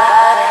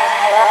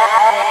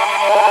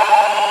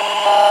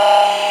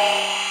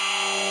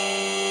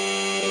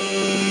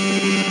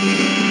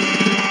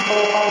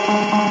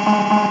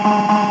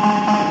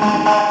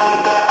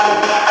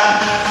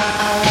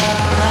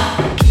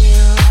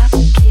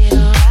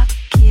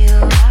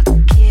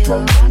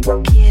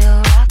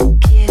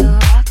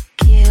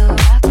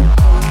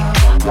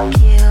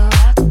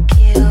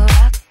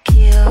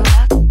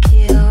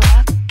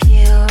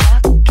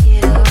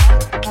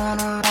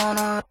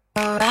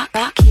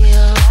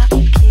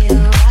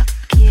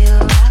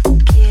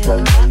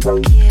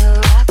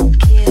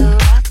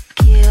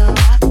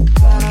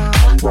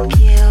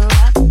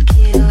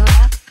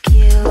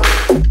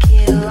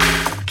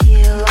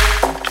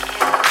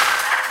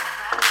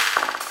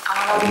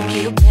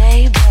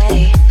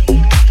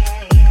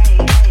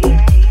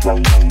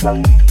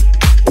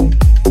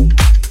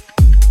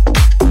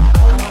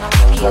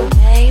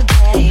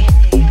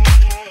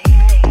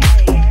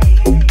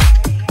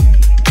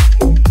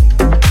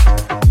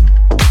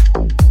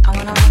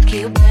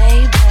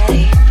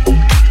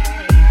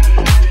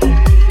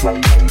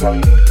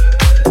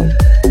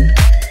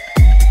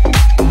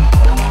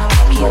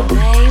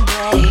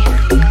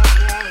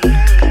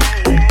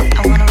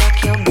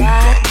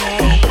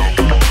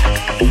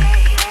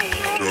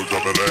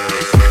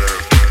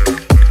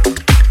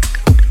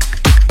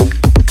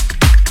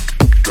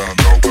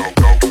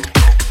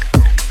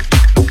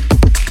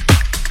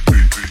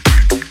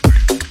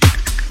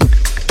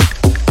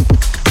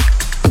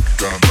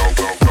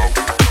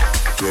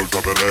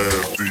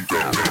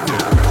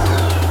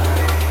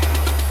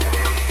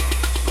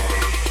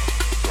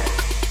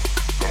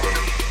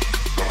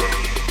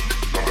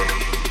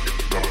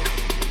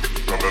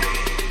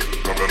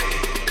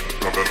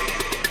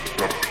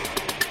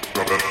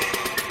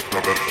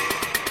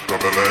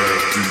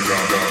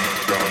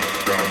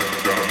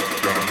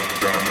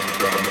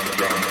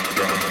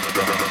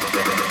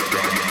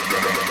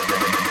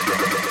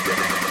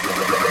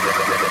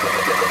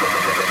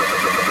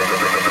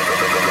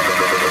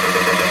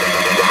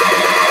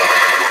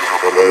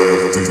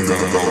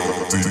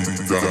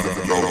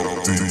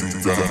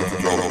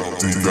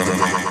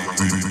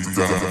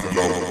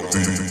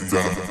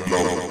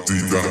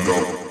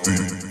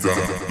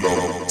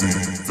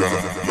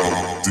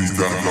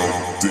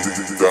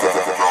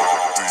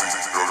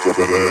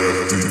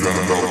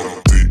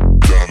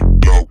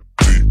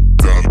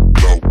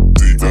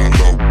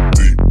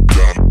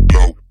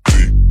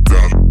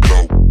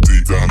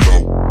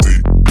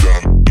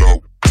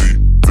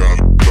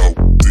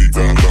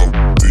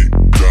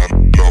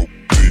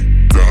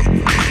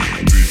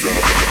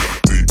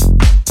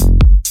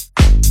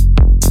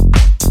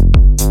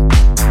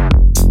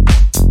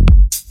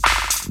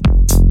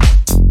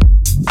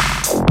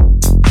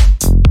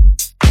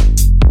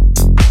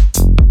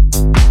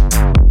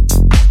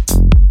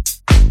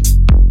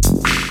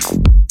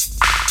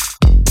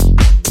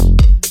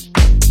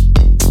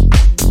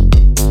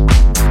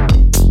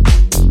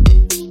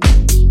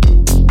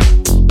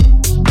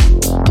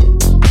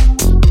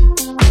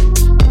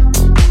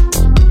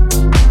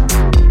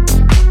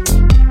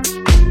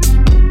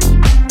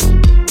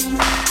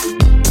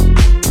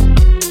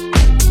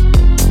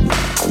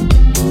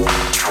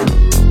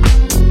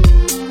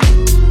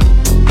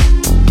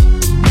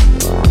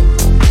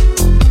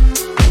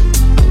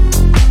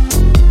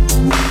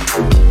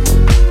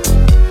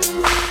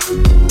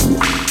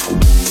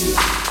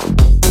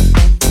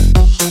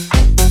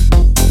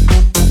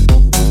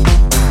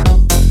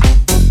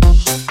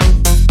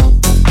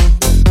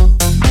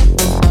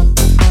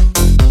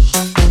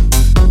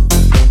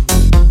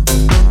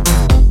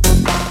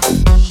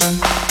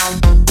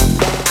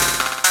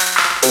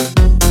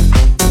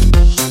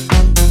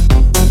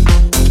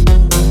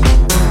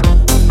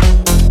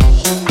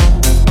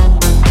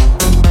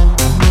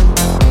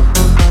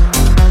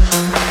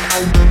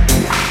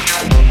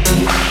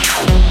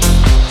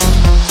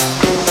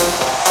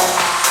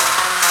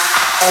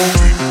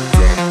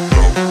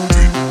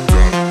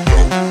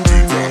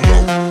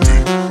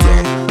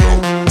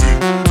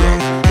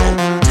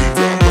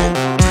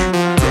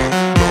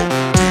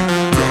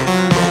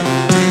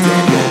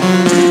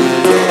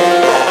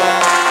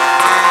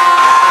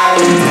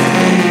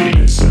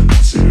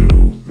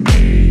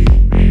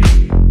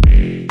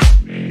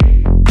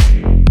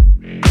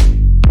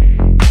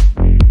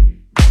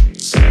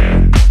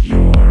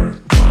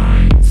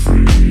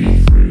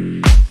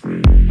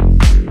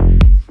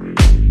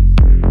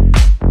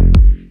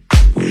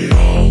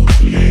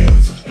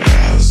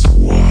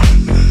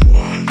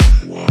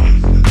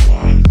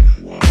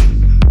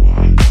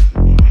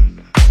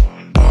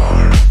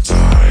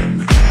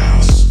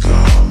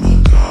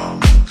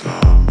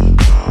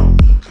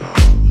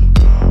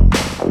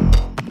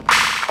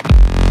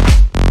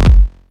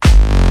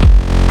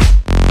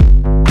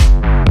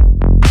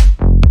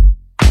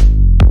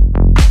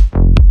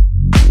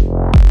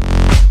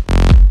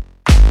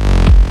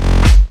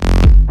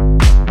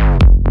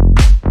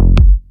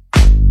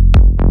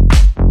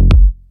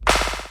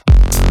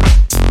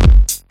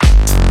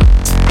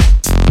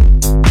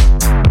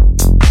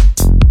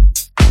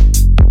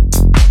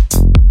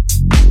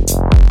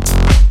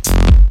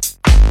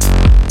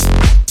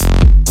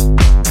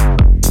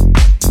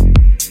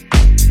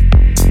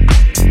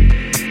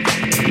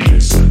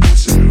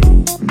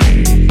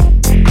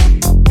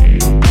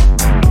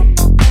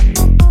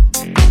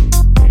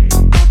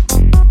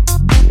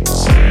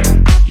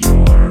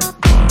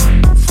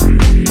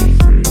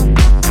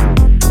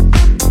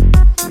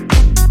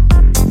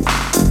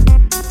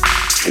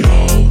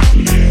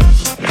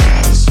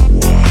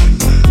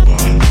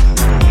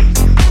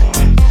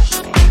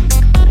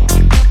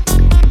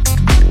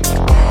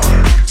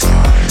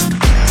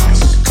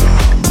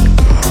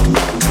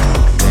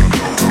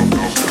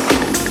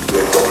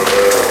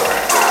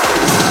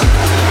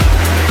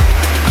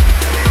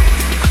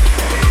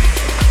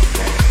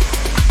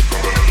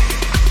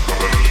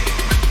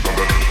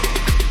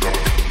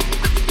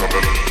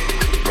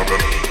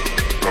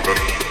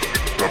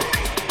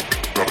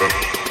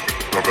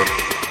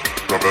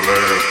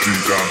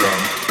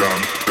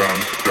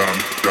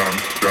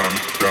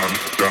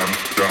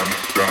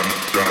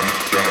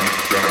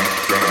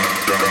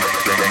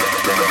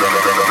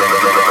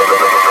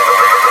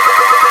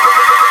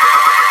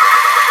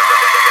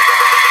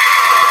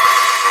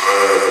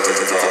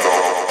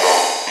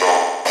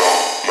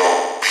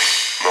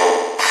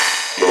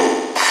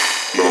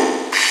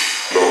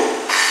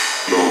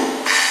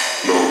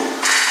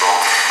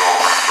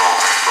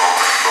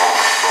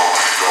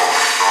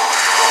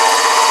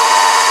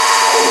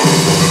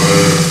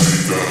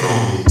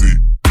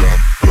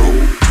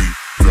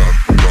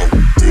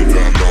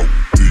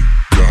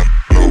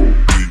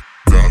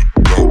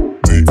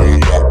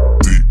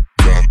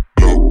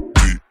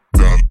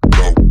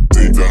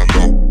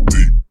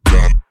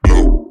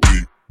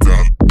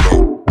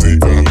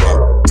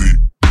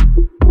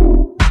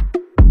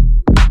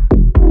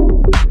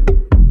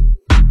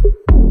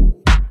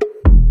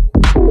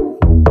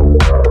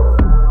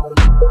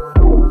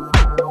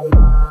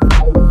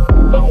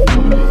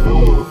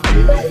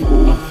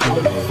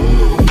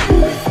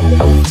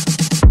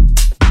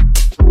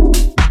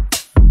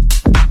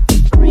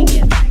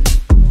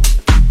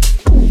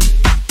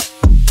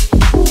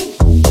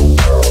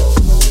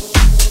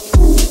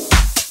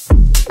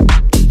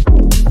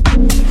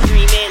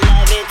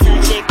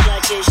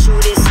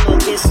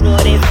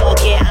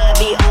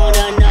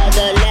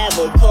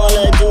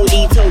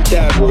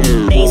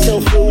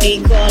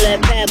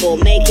 it pebble,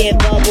 make it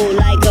bubble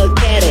like a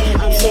kettle.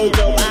 I'm so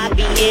dope, I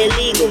be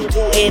illegal,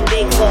 do it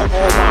big for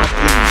all my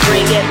people.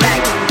 Bring it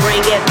back,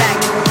 bring it back,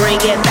 bring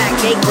it back,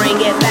 they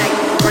bring it back,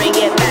 bring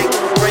it back,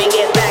 bring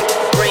it back,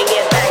 bring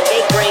it back,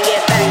 they bring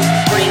it back,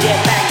 bring it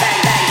back,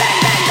 back, back, back,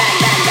 back, back, back, back, back,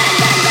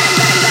 back,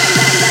 back,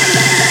 back, back, back,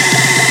 back,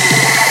 back, back.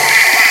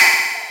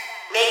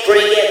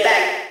 Bring it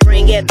back,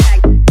 bring it back,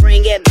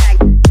 bring it back,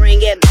 bring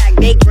it back,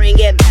 they bring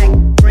it back,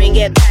 bring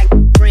it back,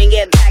 bring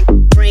it back,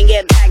 bring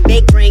it back,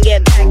 they bring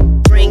it back,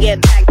 bring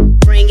it back,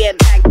 bring it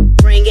back,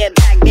 bring it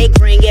back, they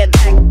bring it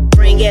back,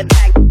 bring it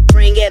back,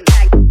 bring it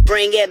back,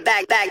 bring it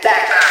back, back,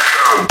 back,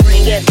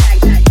 bring it back,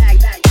 back, back,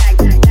 back, back,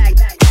 back,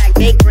 back, back,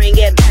 they bring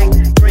it back,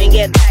 bring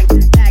it back,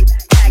 back,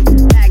 back,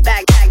 back,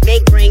 back, back, they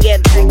bring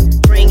it back,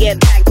 bring it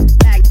back,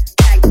 back,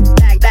 back,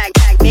 back, back,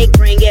 back, they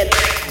bring it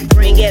back,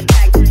 bring it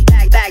back, back,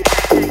 back,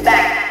 back,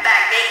 back,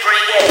 back, they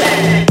bring it back,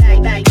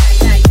 back, back,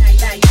 back, back,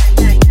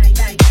 back, back,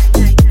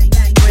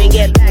 back, bring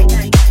it back, bring it back,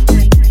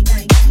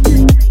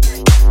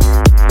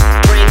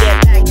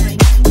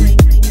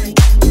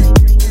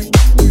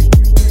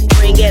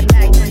 bring it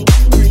back,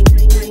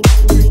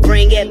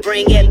 bring it,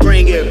 bring it,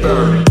 bring it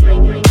back.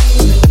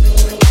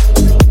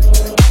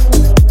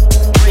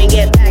 Bring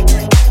it back. Back.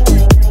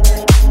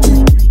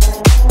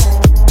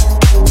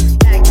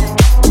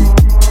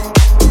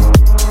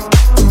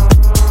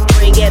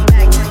 Bring it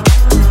back.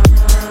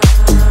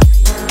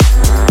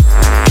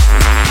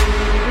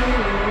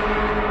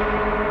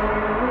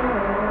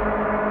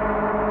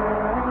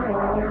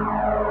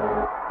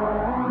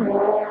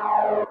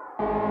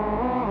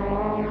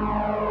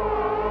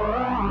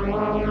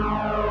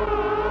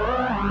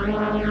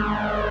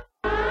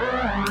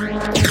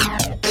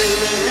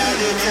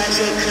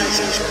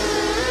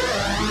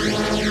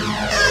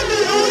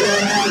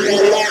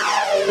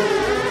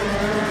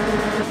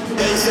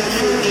 They so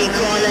fruity,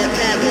 call it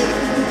pebble.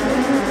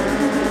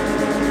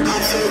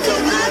 I'm so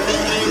dope, I be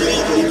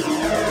illegal.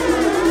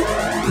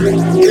 Bring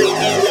it,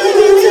 love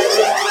it, touch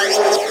it,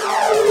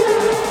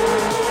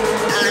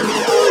 I be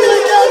on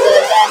another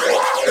level.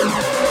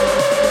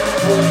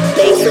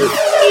 They so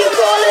fruity,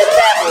 call it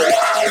pebble.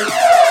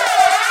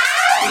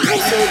 I'm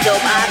so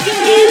dope, I be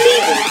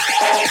illegal.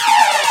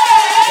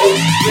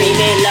 Dream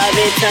it, love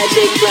it, touch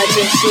it, clutch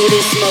it, shoot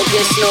it, smoke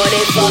it, snort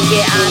it, fuck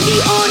it, I be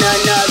on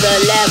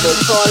another level.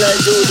 Call of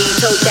Duty,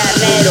 tote that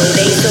metal.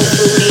 They so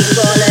fruity,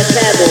 call it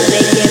pebble.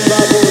 Make it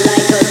bubble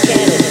like a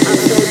kettle. I'm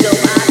so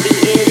dope, I be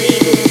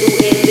illegal. Do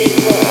it big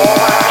for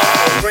all my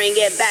people. Bring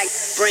it back,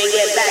 bring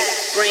it back,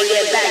 bring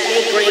it back,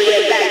 they bring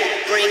it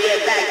back, bring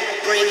it back,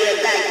 bring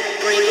it back,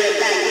 bring it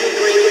back, they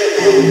bring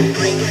it back,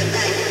 bring it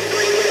back,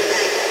 bring it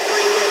back, bring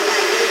it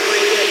back, bring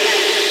it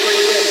back,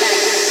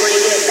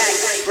 bring it back, bring it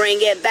back, bring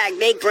it back,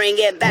 they bring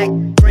it back,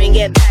 bring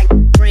it back,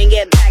 bring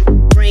it back,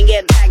 bring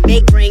it back,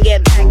 they bring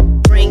it back,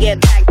 bring it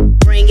back,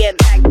 bring it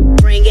back,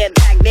 bring it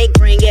back, they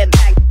bring it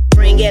back,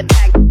 bring it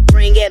back,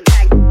 bring it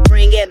back,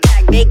 bring it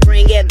back, they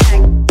bring it back,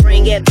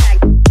 bring it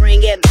back,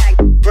 bring it back,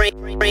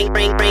 bring back,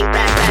 back,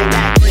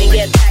 back, bring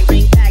it back,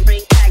 bring back,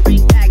 bring back,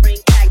 bring back,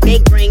 bring back, they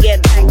bring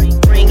it back,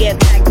 bring it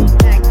back,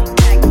 back,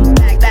 back,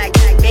 back, back,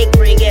 they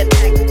bring it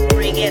back,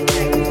 bring it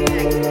back,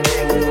 back,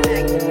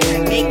 back,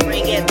 they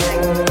bring it back,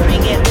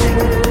 bring it back,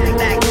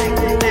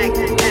 back,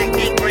 back, back,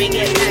 they bring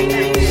it back.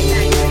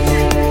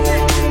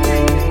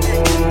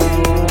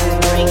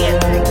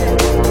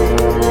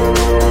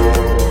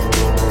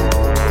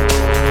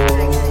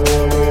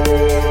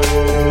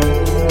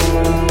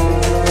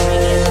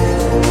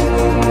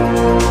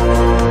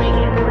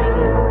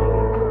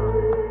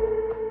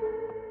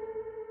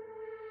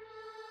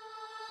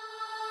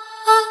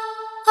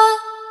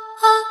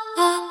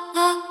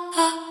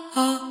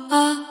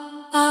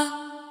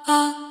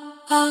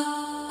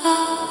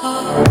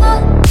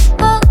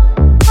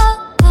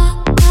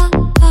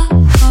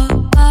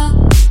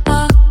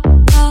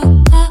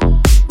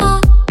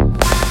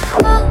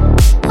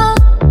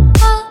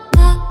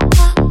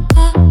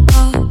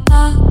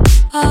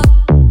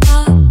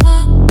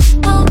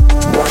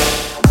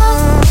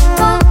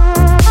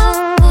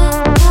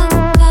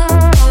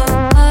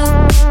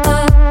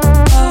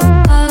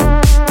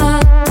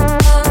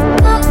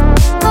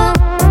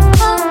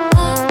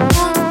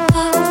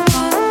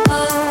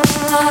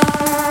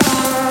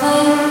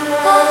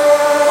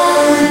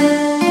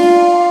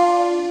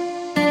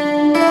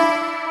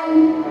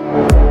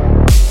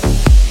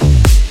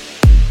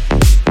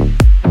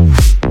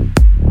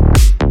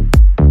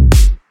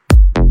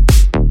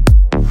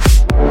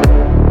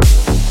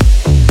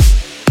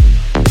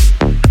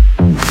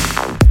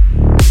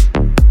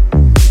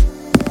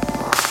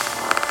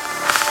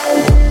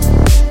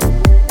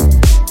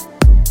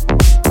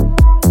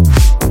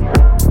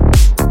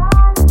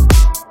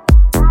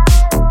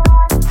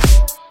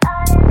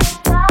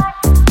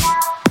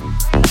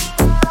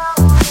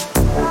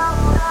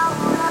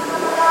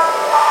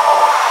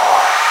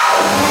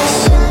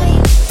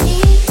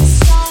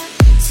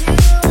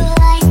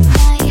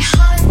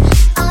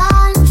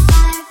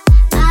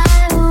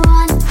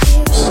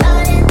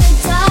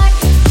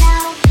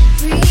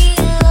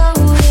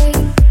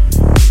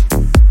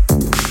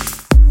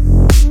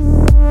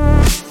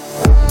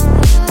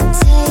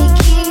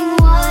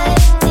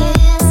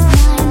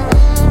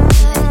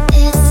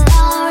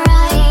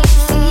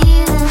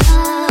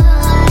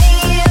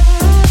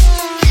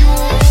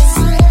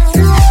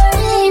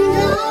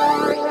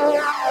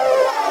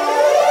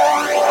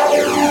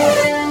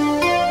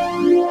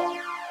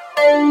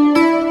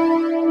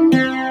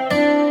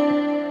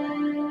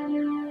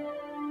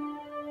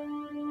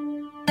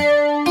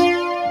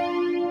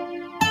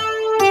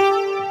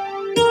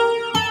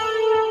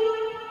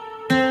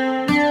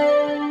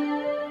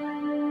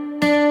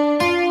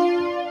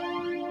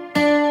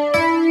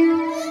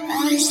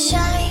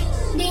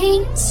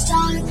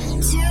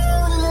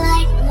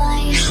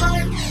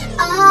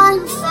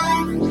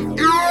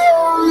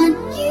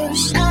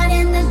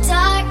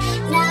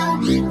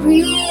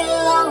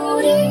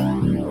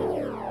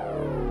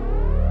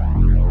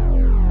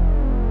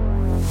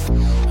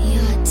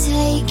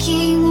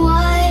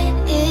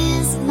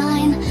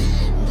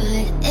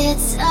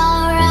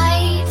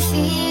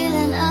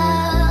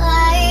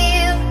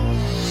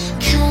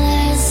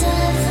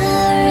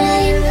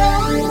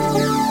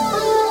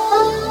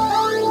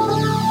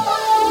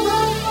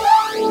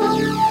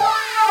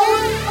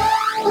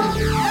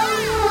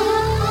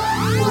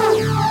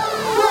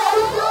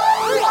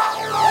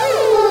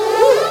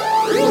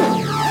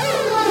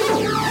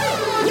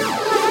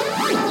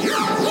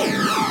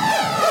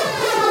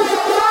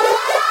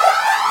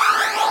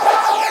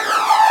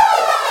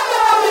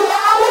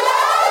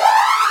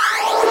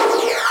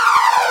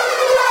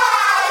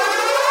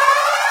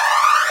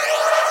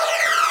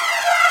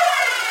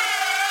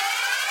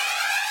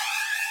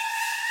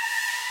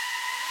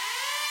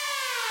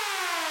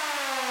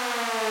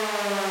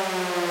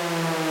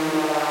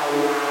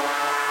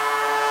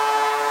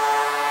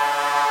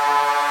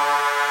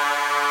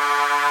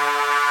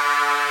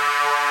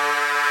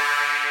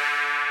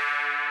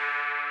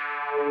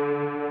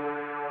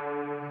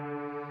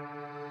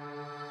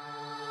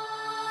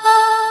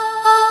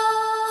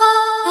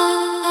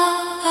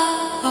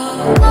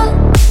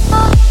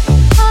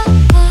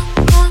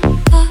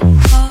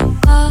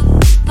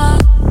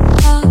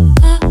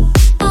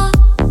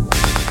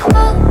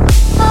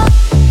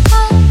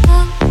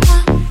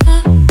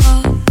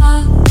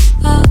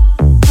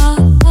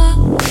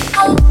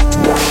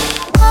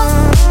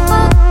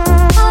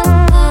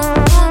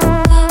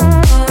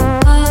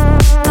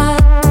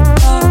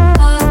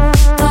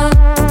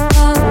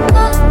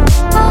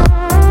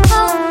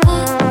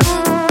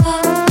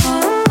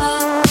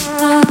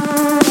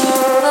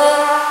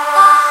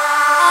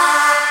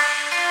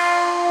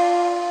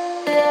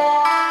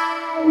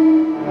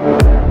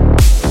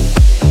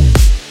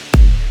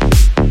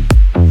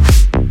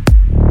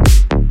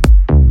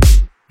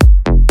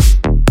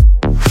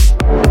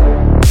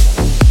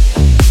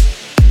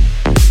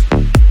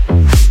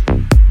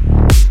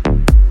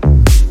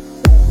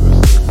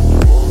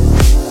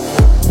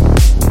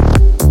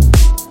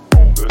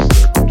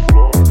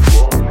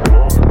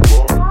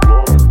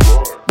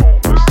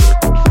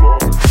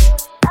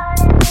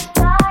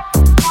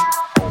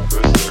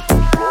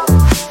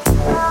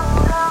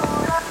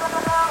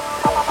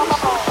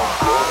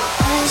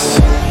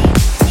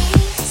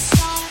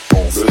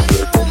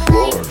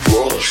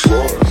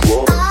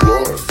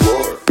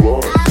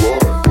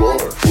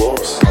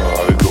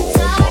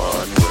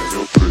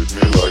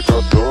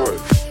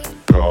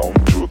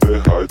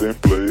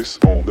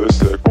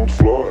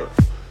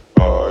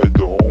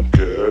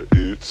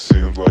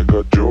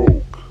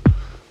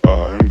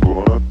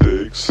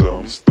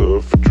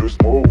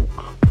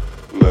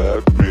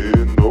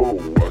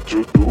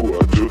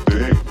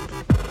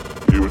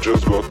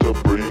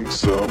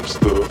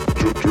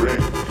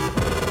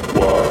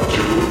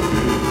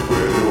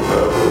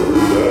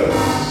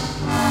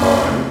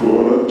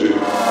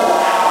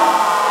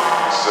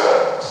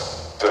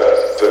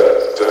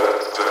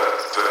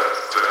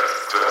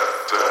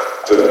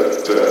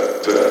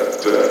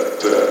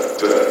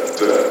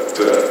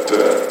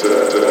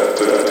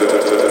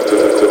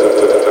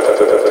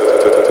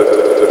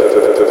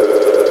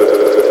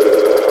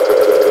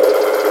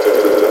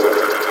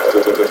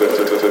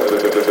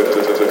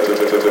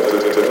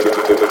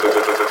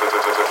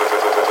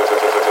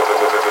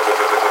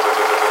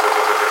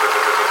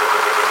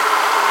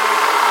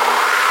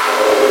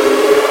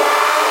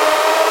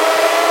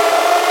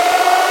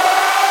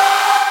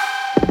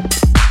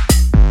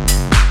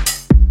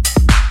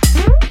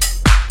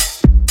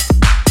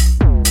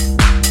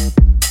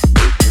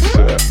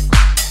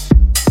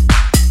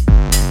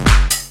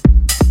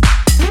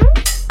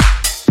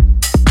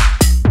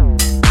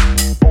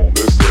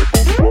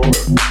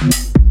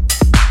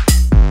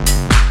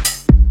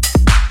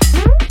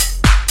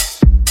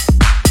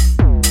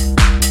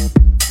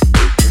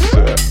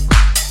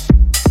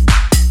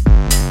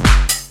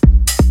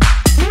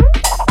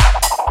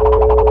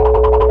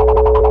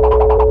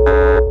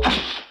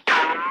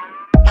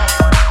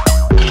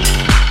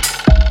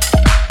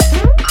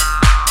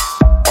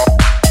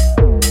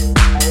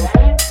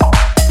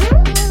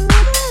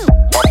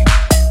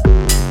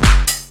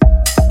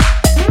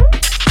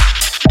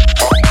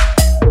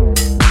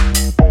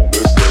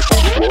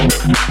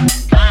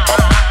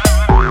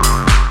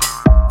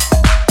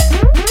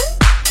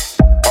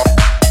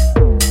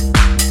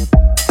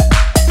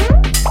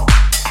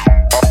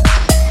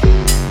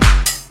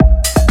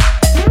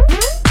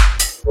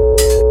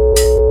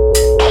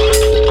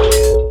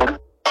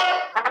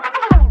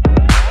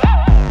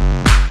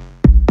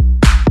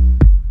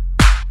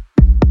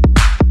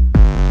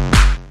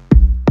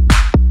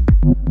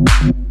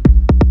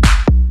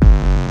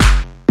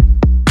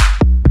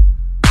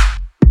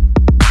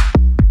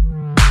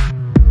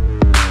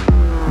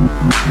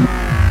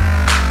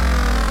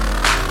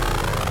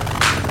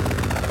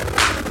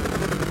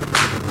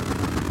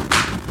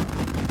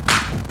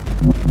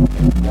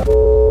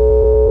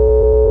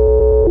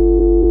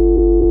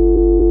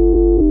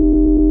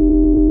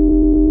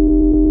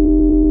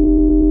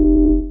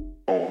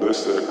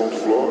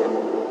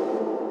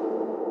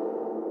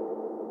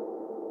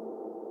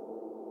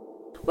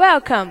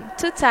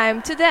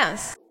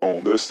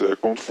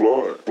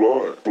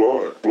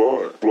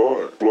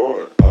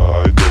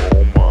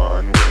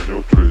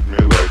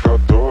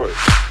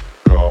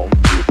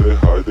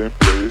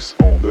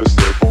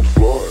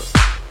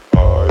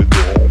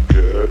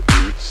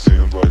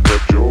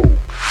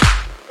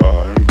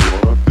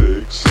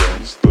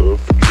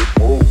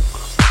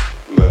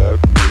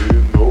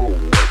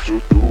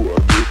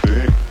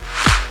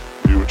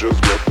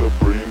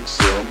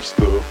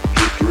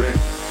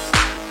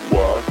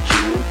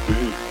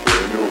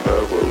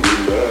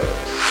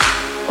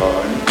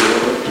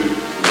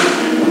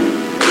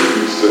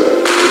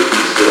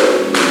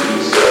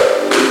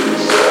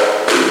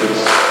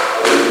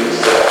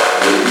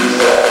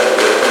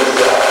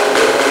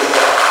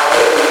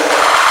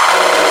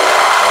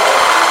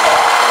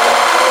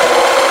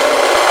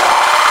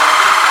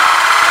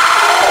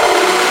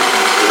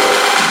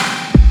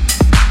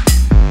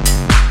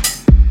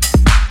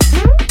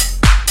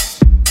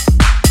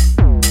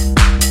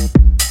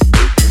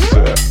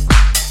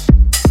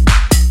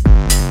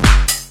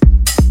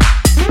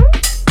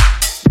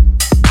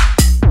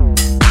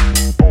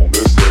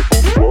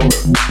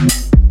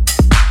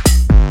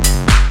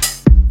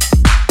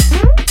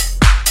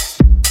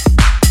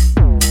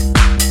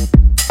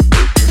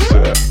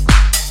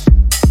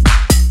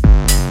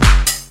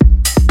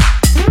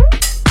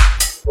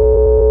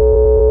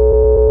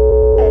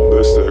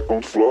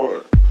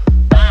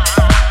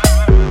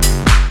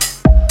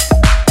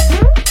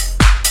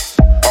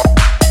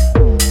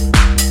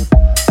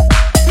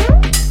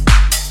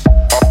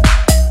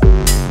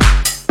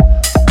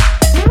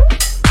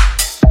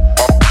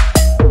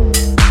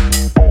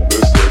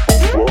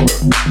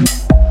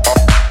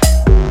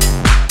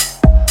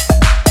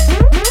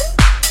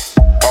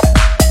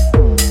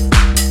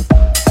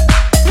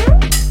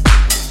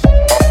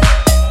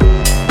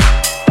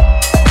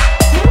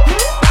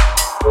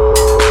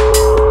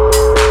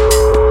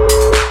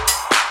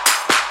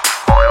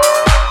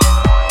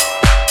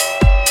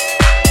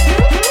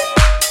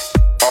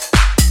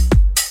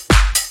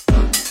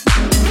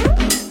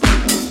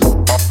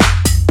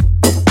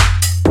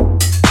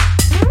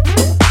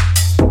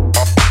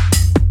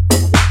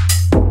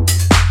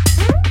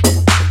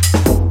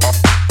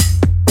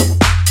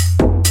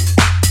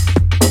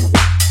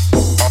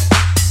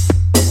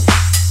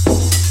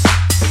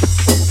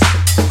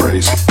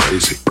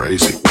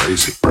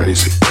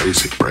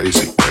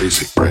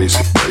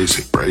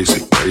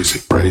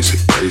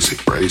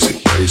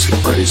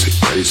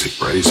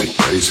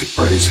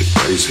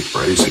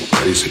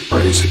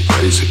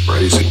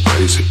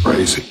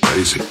 brace it,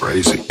 brace it,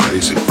 brace it,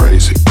 brace it,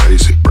 brace it,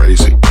 brace it, brace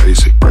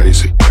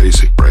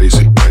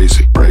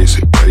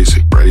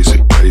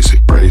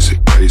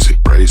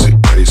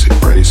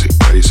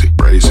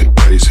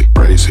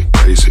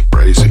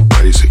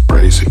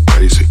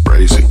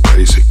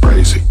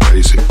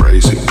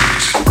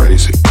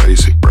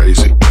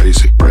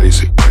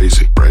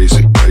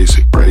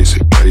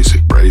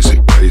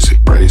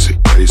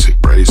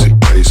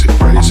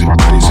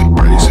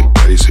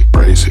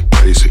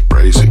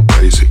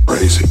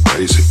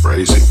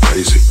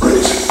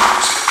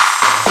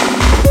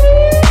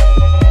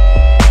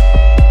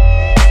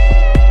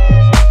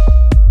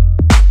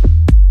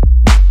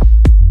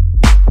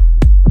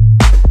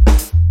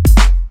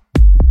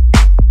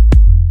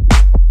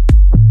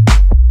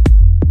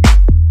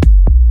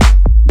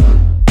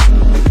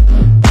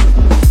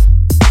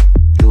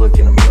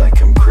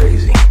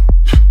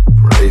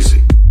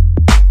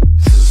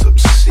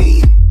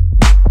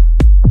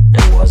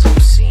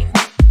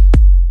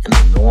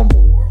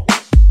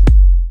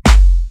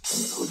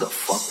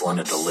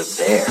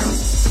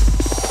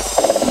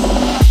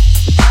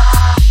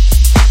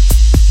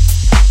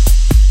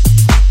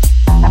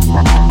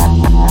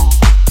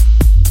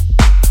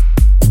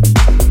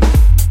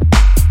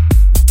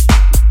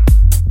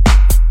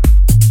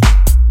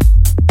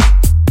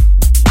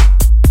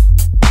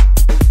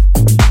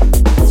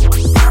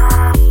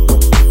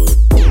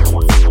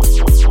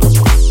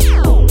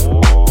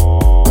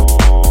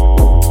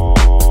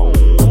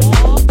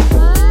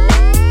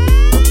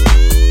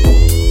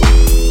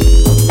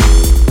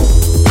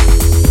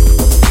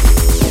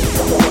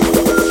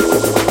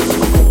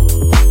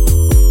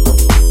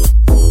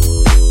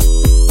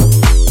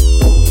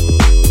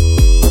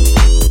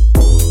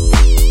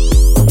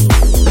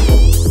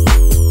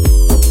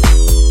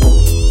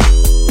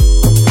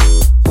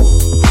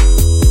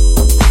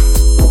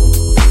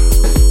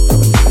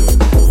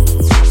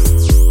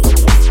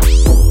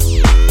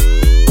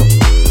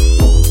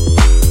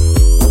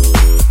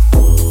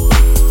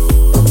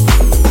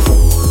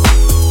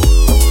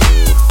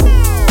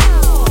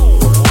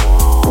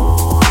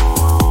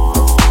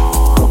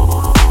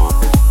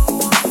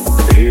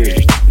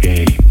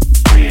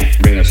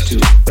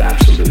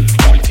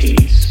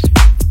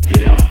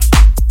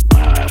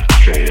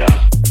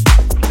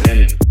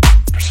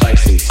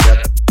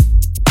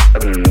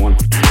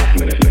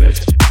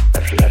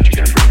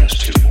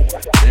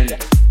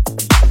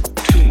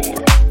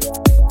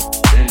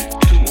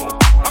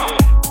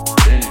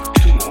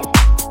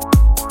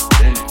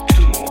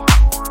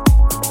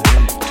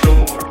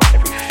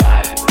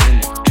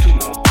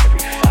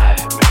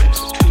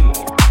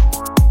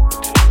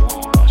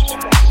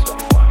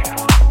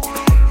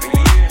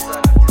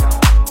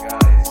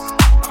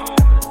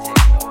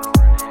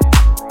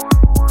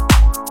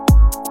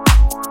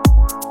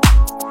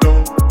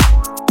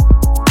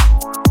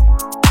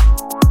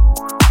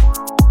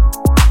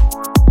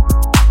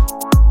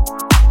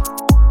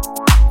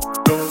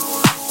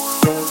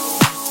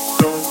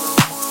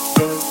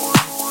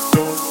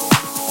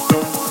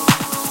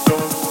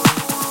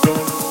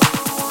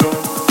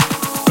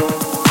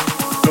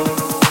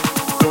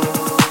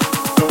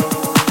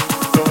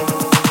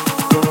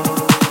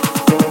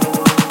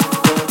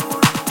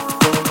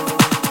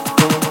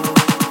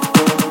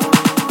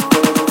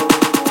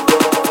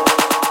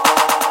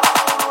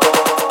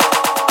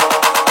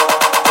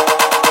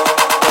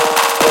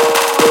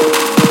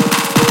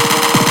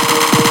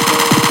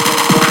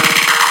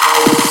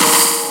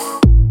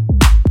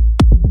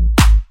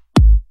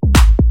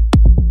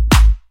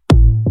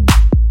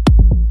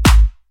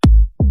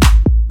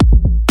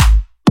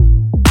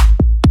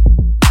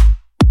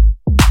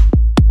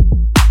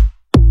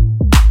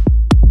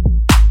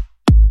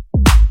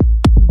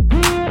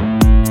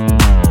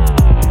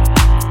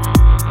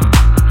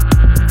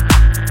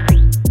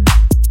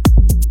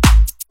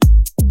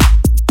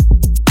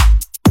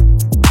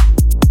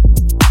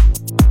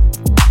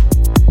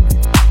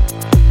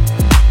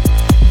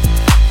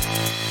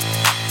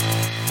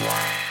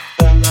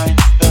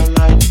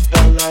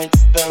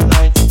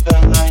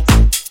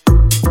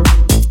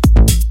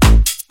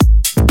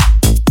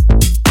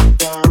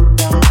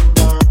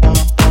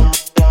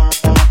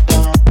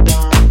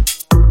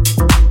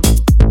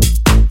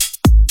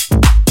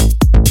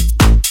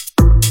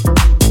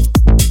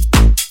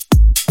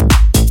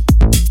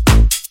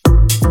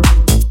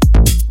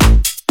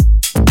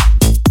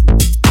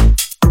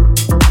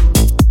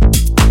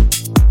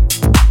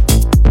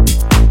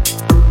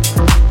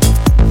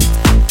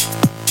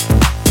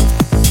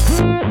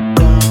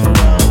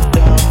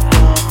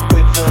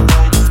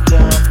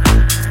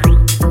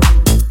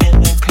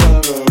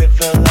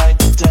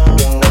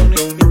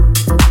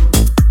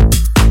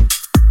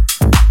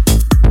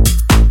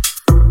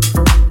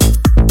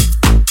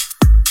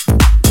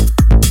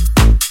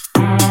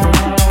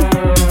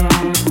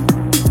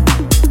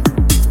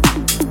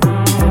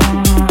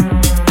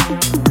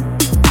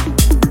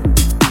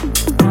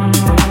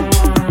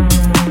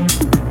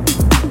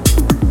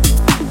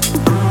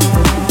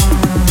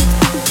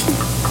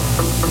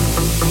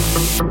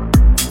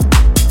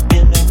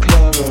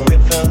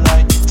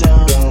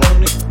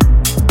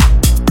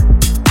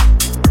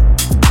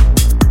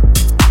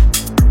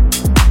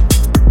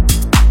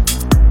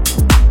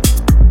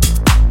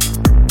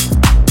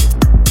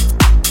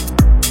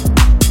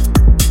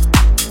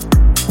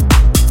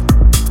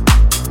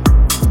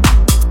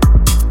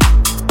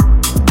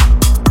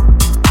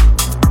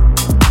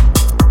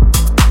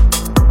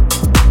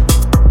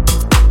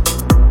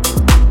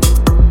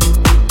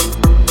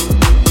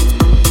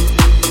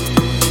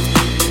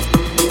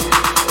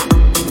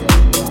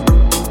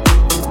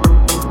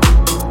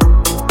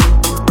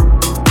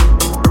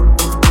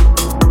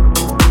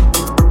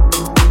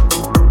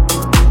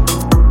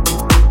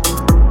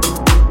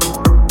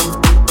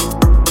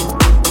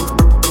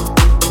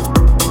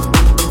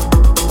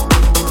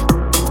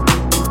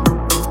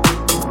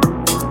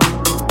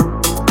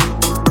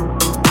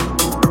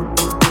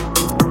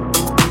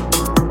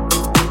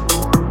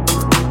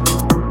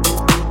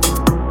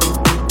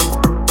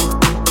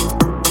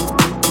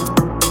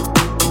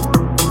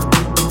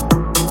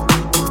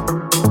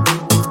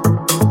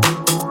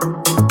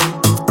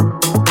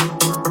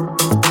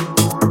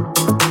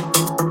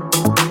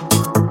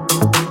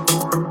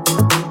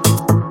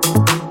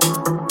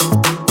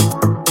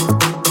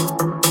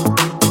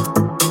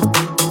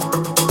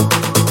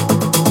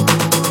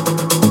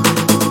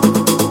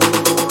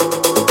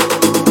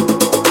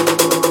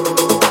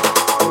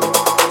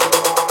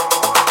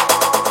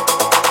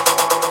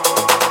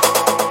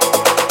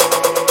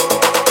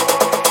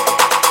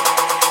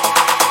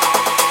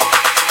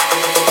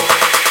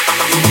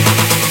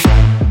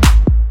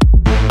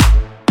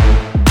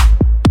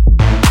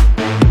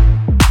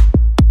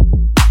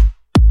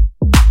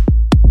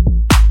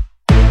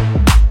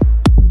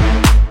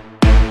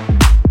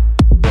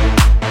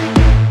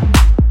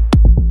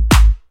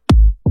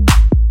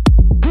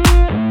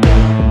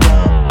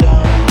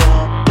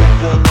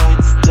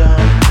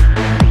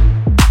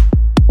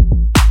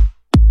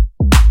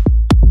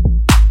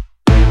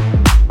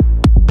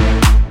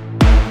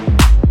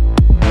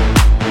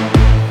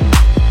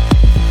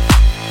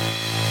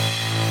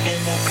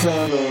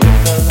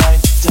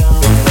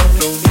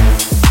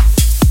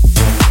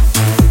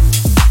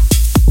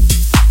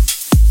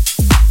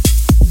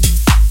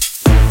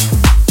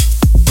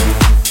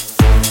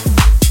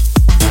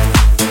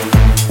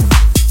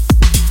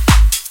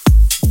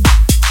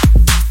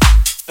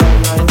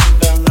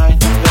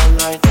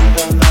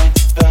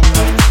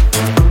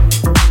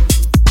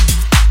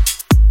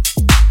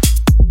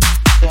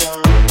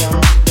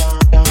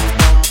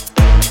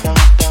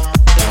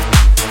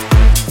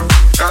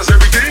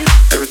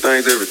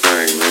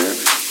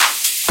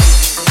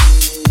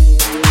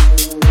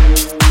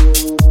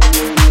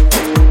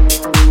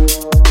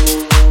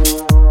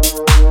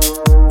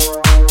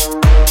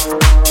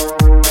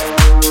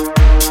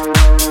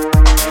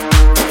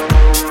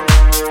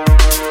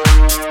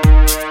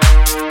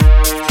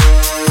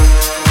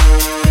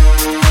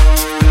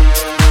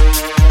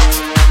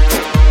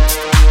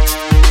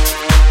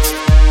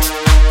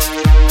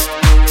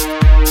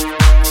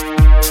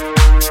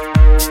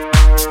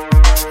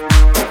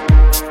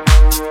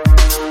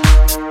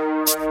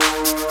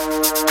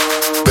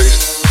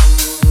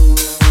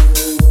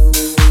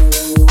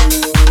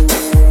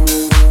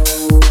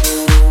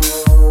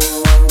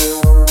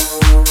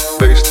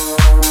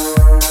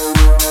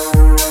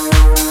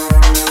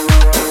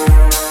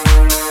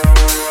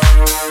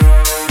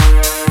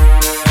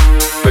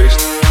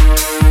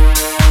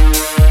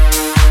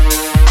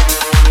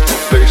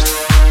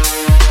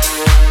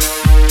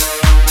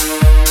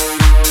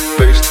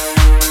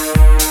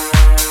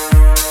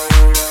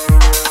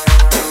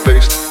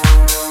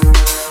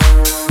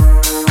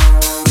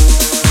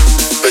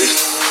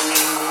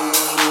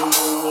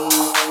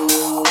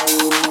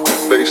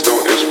based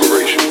on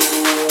inspiration.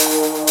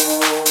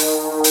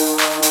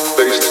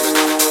 Based on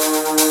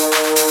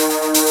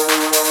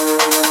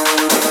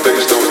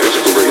inspiration.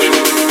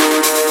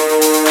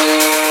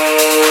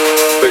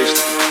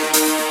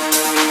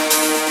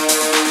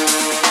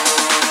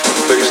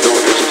 Based on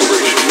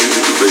inspiration. Music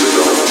is based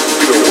on,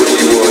 what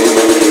you are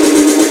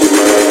emotionally, what your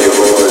mind, your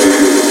heart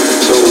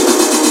is. So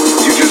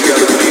you just got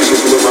a piece of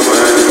what my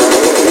mind is all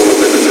about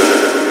at the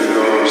time. You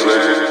know what I'm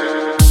saying?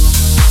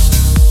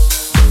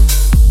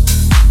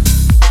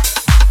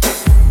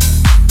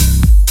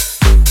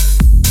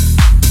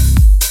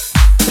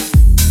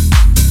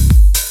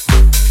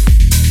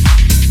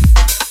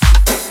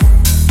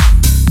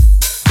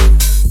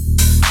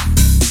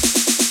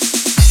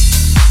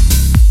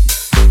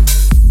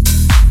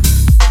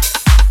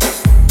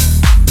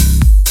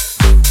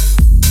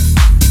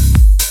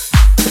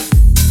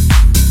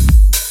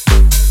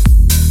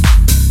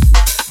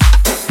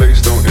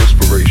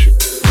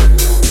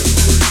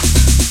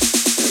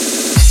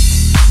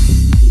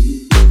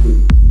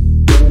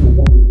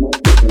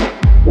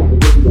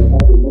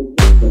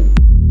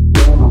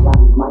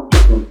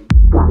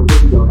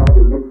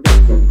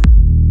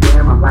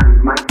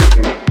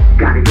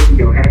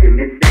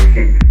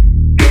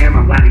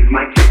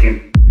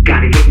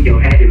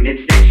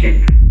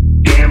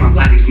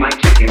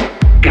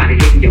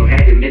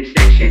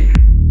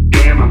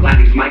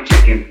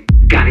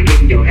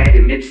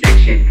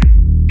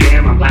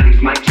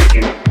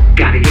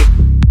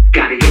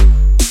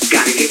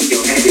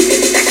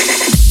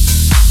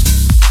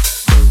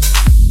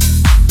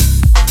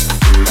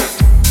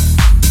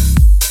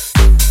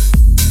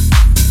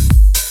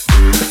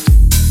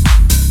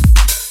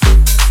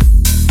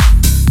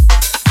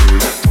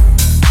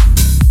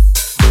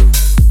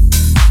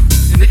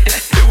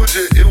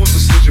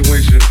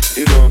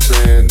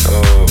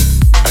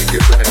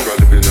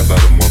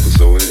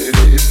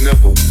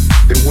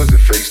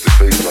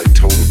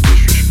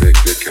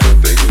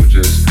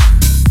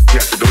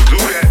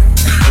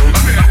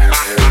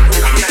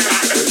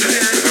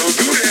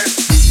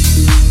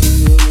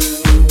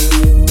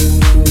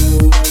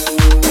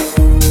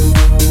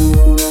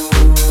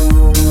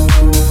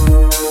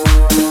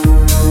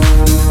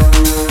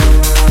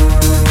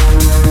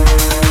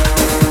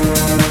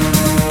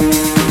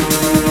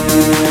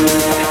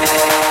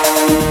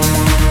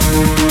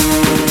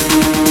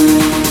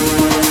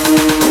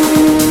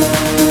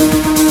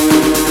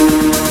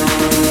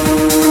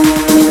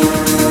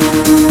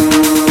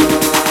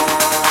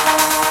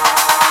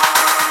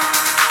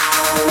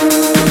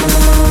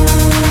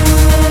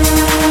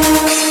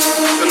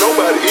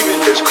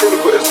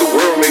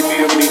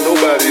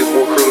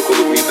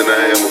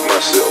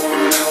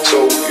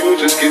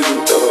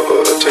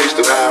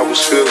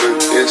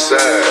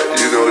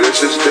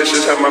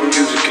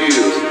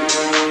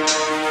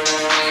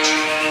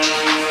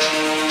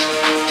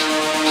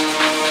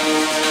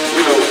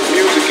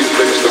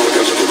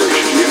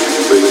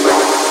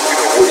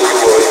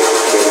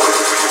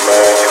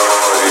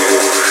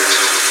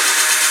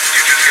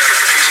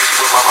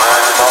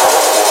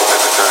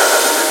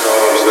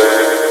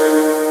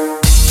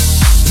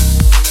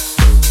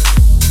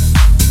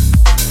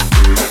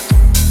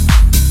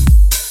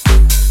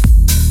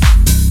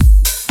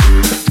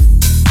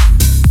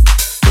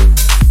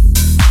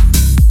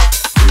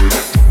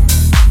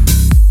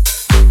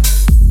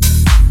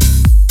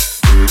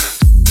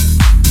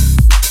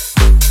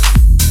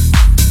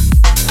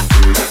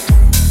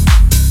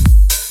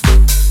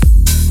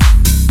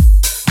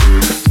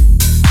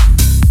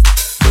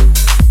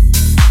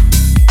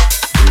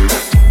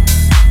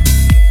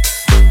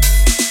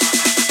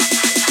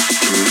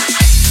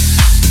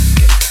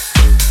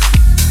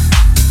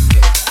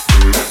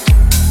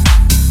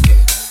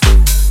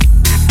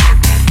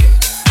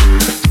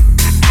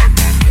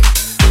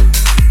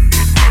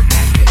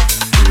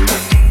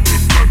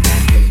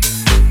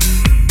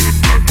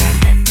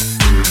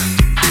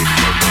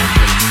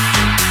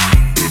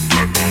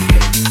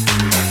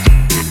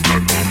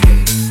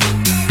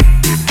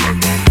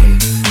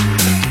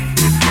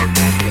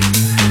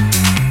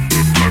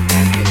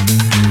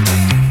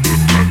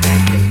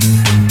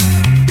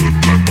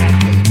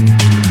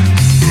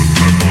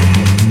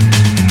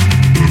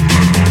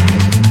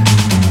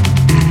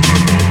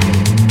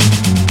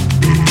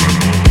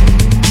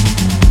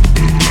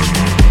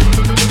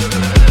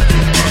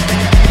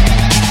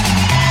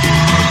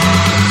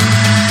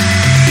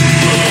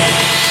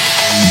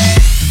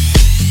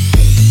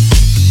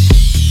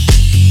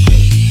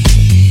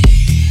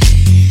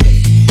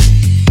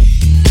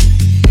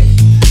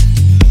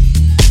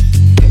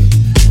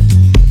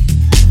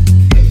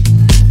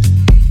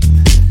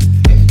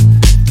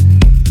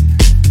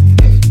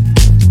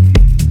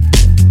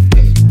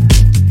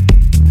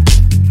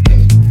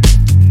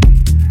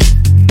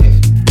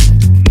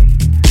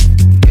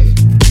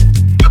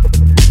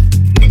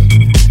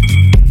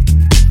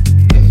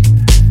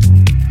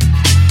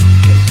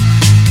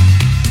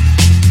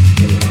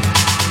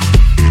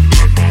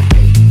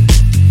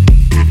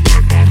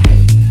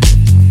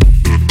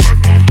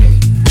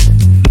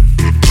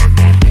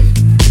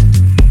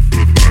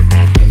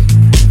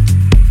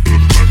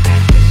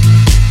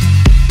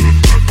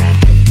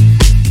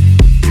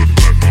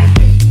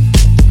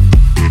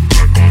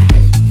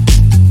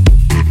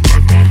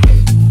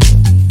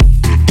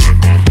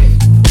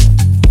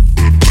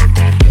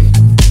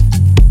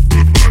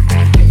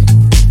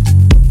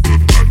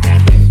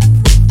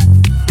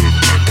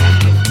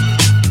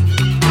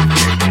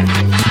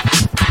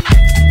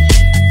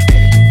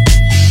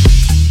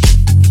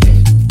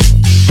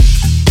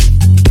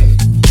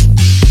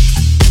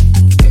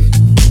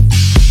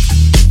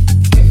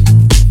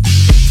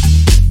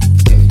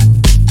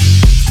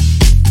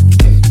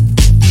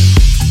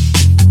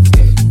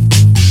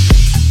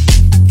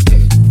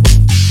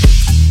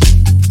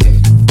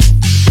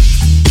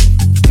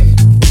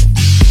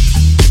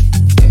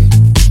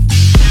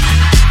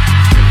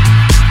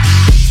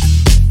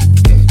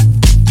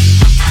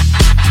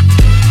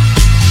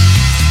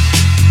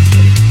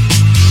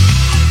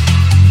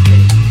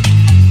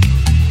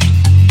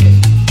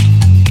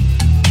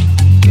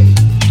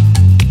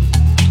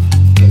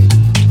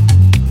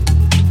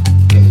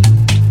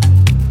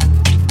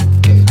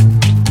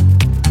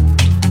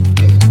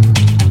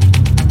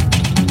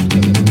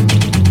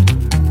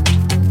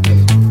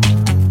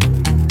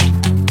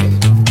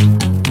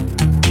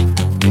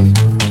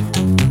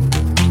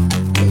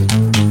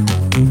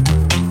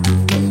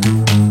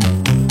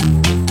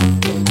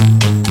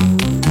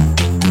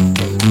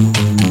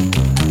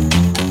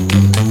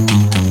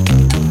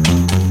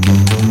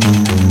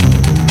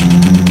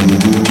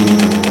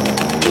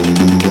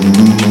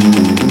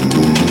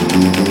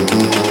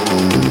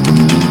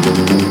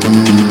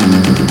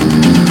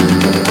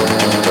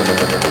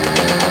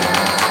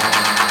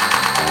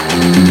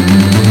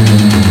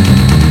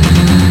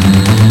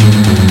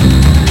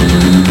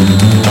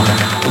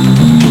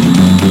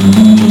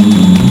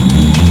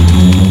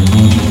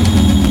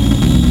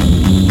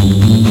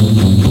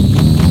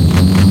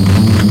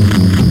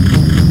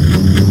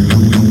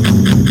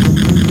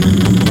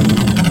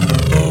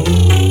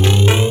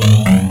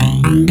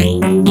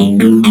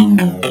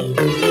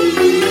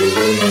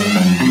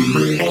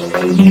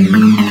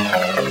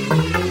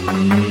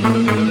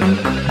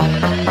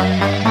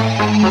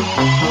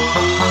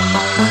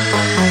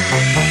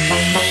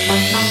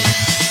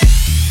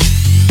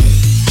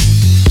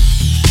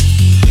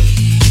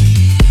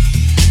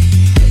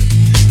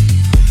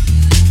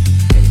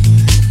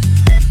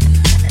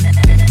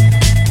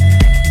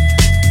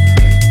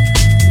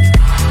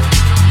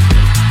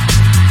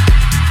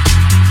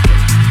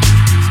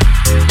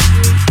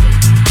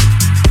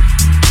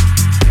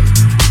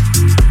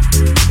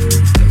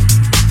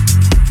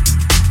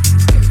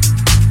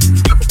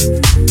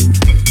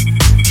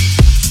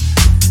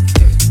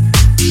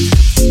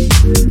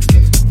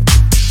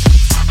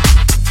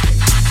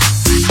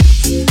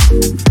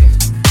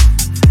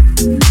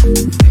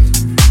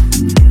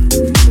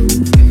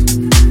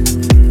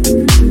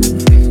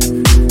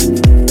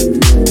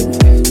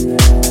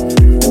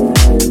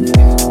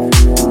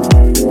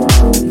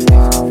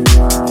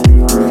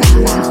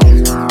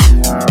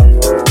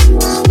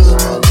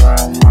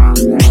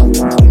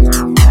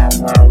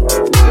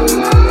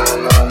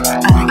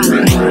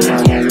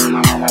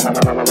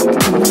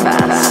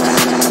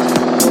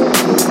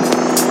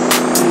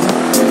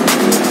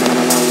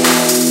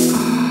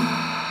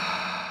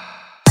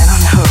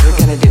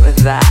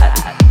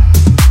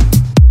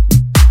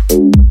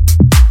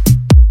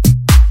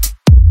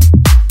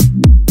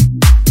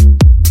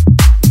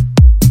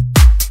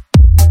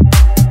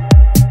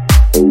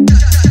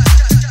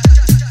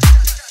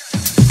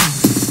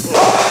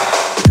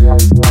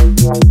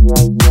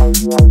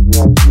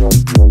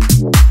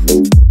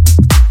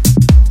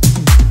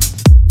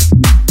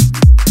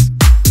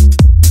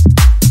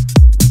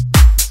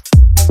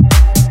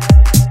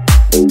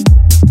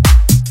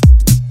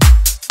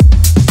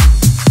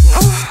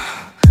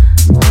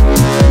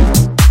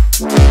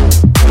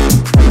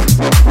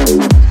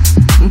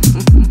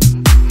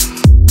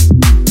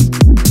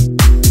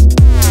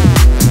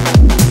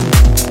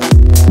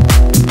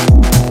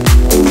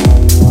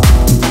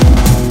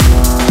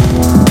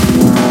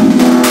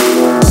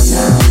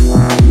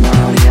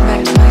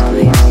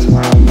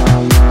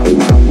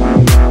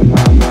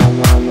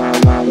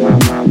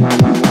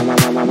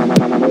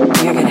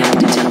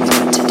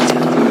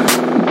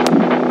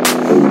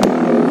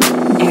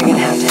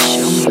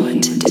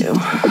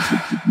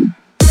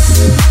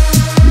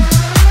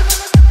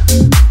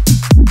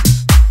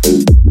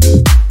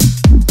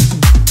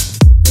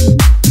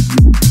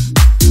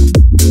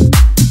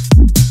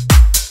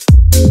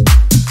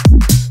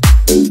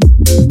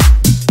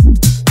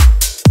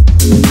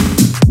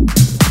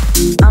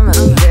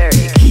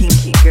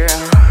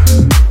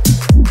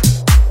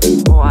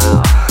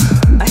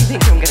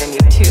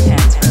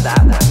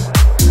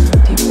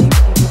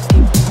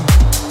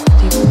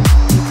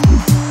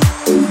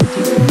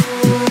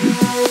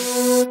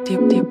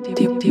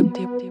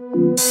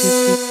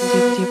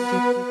 dip